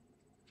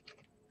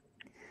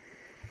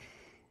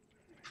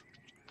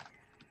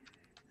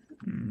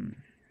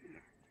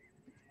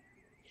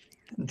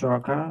 Draw a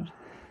card.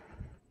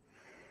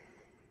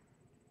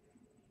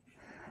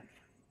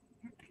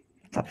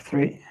 Tap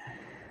 3.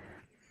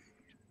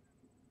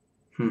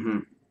 Mm-hmm.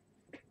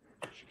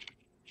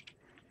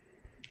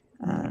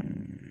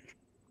 And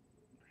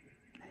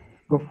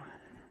go.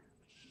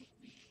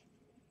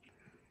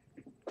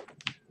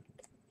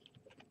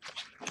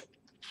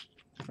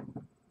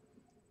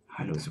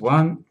 I lose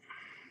one.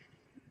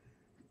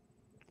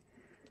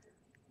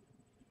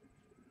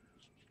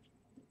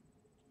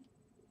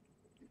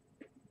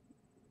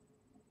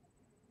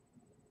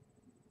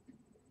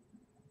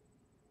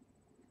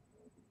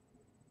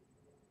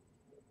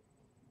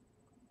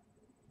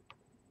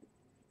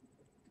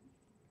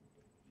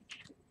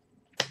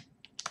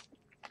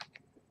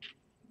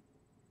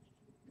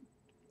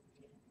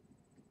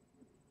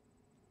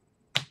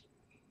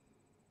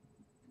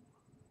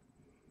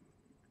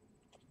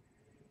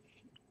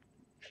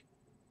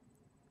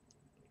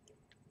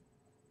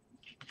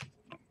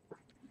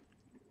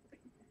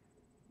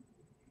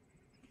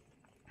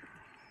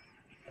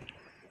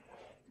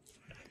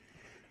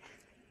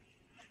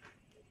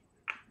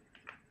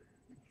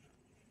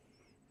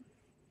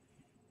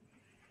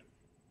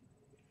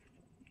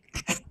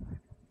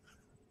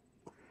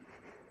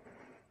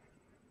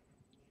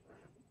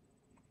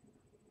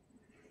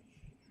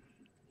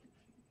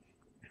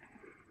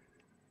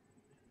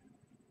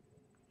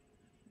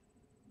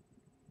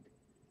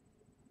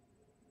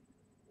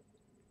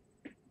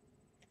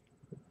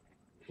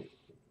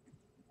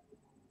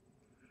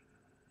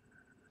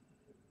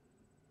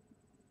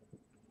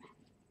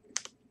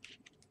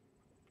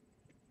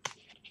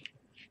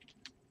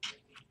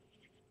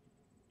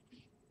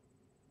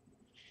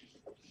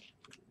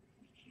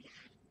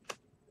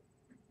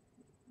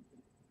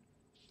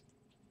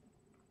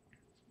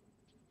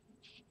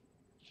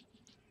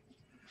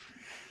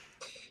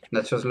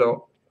 Nature's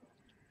Law.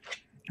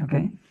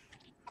 Okay.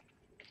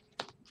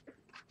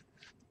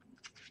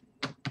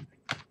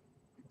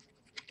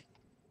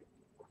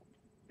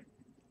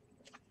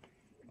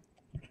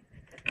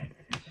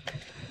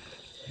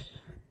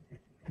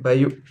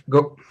 Bayou.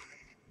 Go.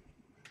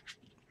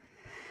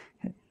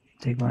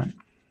 Take 1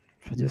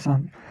 for the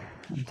sun.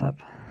 And tap.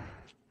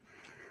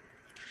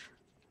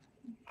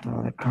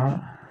 Draw the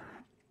card.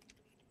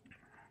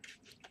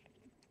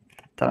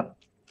 Tap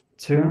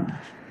 2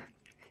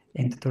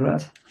 into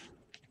turret.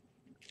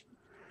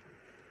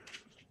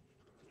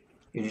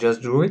 You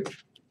just drew it?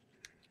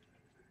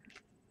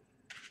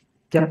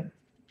 Yep.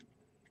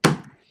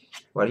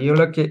 Well, you're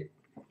lucky.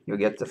 You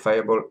get the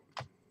fireball.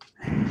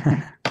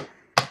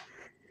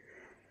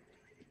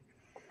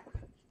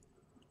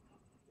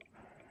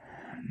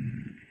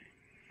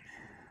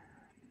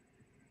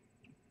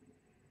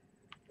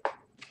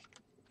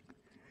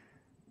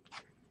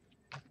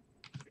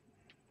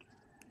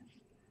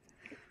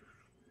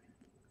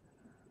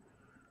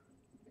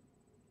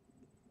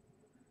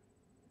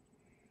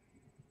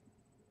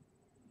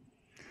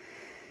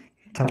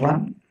 Tap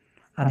 1,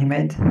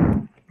 animate,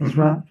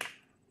 Mishra,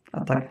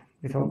 attack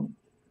with all.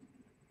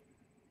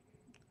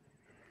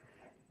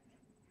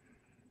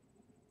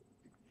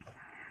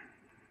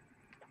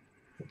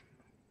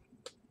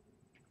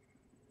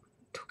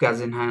 Two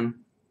cards in hand.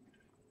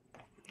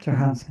 2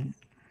 hands.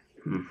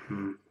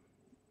 Mm-hmm.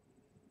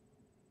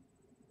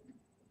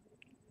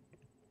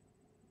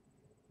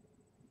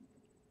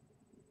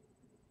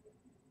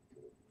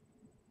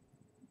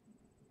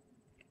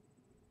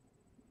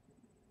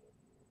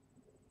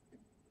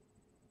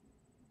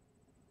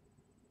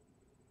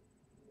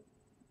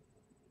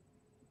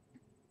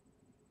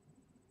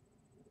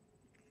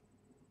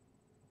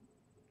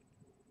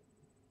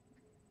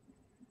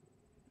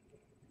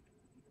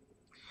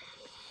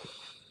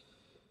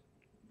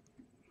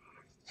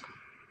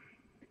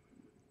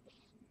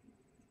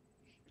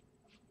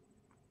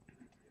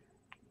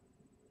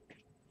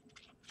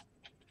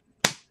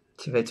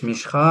 Activate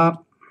Mishra.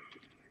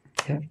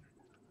 Yep.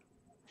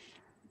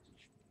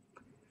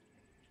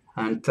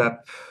 Untap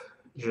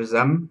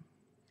Jezam.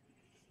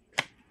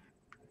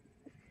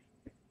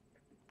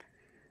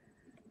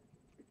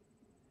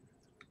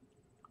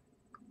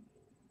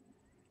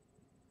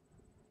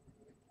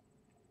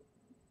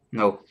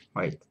 No,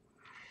 wait.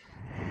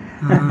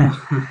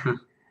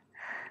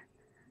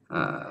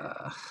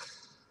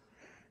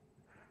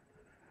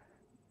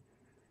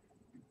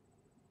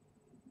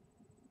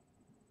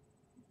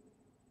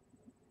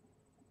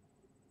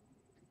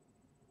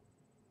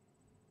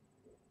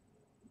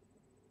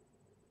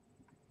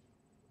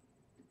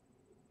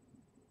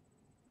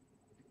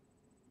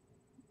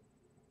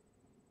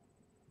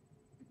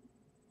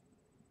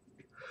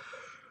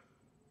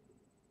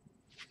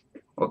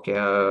 Okay,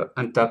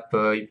 untap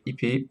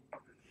EP.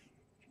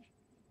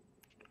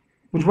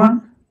 Which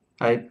one?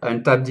 I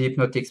untap the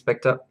Hypnotic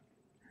Spectre.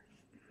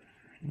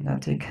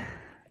 Hypnotic.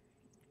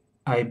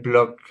 I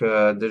block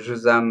the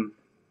Jezam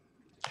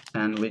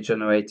and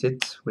regenerate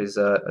it with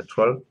a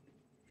 12.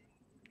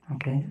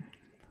 Okay.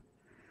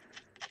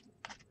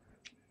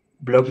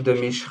 Block the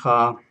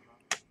Mishra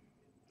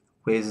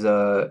with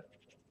the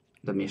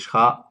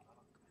Mishra.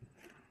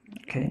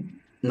 Okay.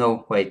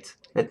 No, wait,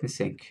 let me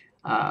think.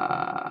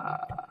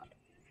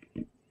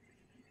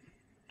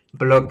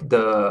 Block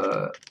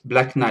the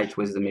Black Knight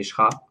with the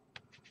Mishra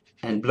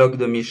and block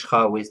the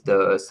Mishra with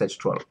the Sage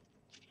 12.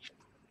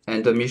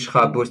 And the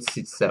Mishra boosts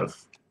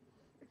itself.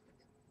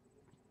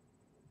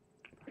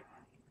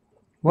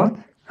 What?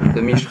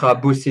 The Mishra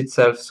boosts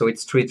itself, so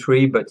it's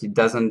 3/3, but it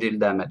doesn't deal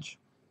damage.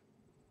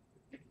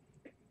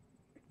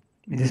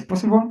 It is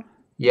possible?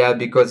 Yeah,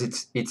 because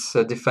it's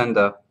a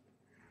defender.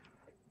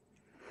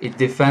 It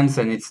defends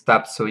and it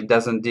taps, so it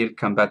doesn't deal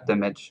combat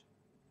damage.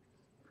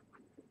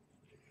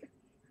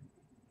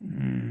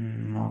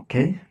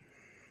 Okay.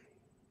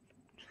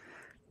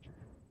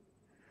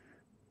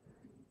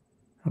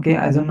 Okay,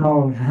 I don't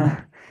know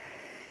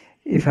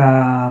if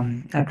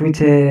a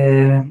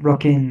creature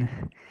blocking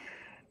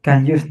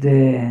can use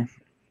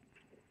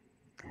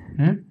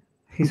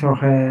his or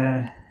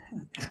her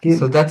skill.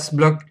 So that's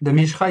blocked. The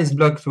Mishra is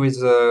blocked with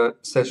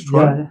Sage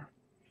 12.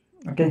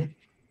 Yeah. Okay.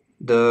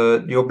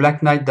 Your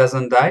Black Knight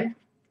doesn't die,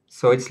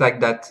 so it's like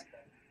that.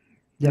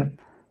 Yep.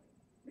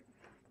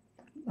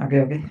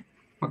 Okay.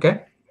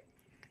 Okay?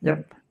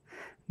 Yep.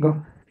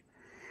 Go.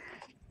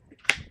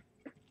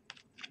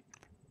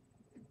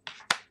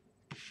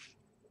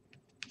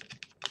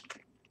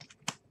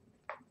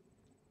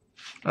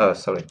 Oh,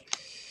 sorry.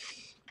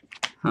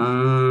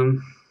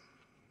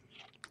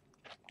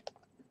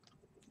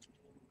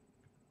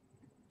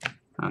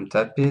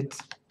 Untap it.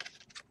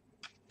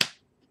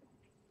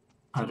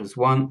 I lose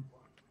 1.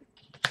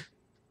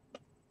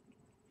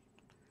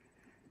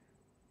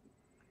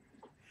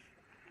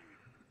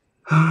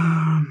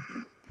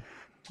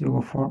 You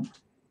go 4.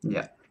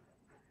 Yeah,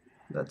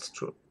 that's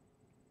true.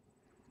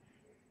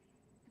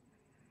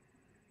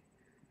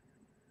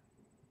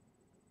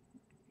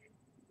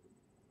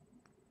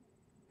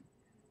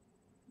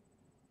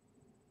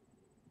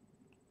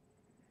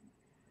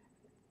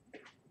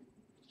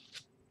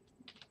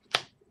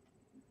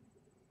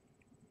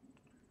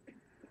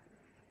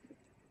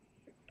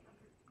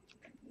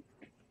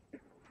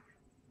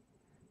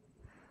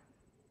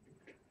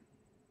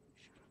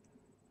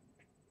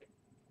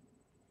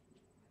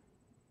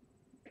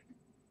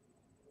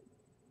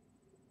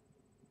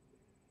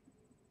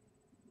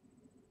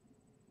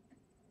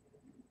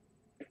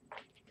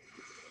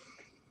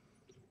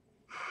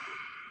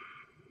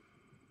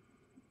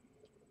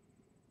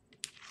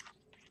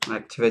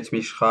 Activate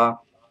Mishra,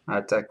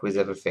 attack with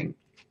everything.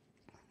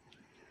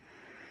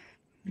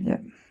 Yeah.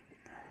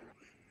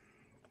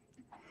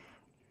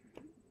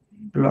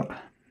 Block.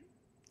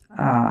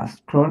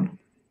 Scroll.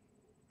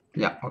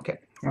 Yeah, okay.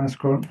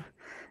 Scroll.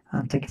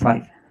 And take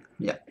 5.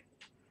 Yeah.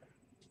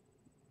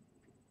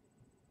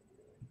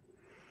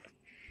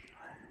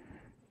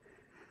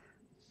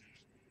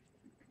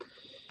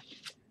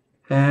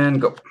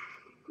 And go.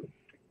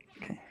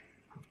 Okay.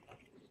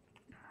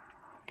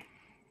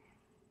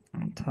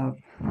 On top.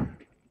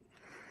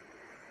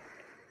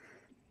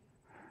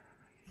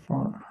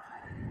 4.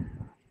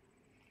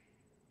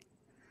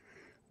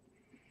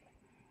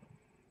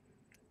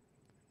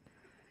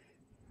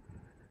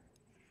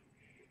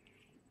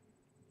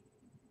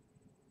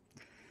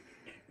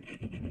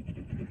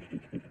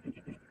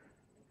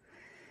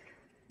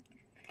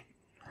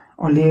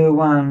 Only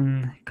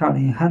one card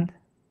in hand.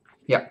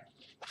 Yeah.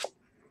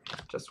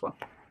 Just one.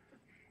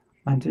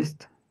 And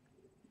twist.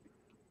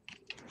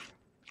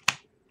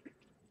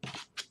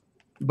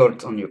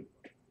 Bolt on you.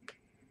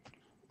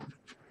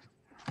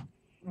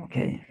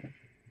 Okay.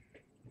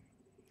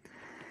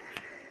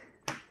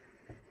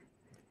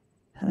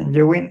 And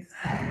you win.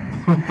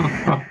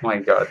 Oh my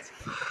god.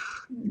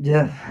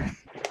 Yeah.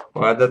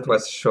 Well, that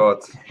was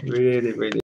short. Really, really.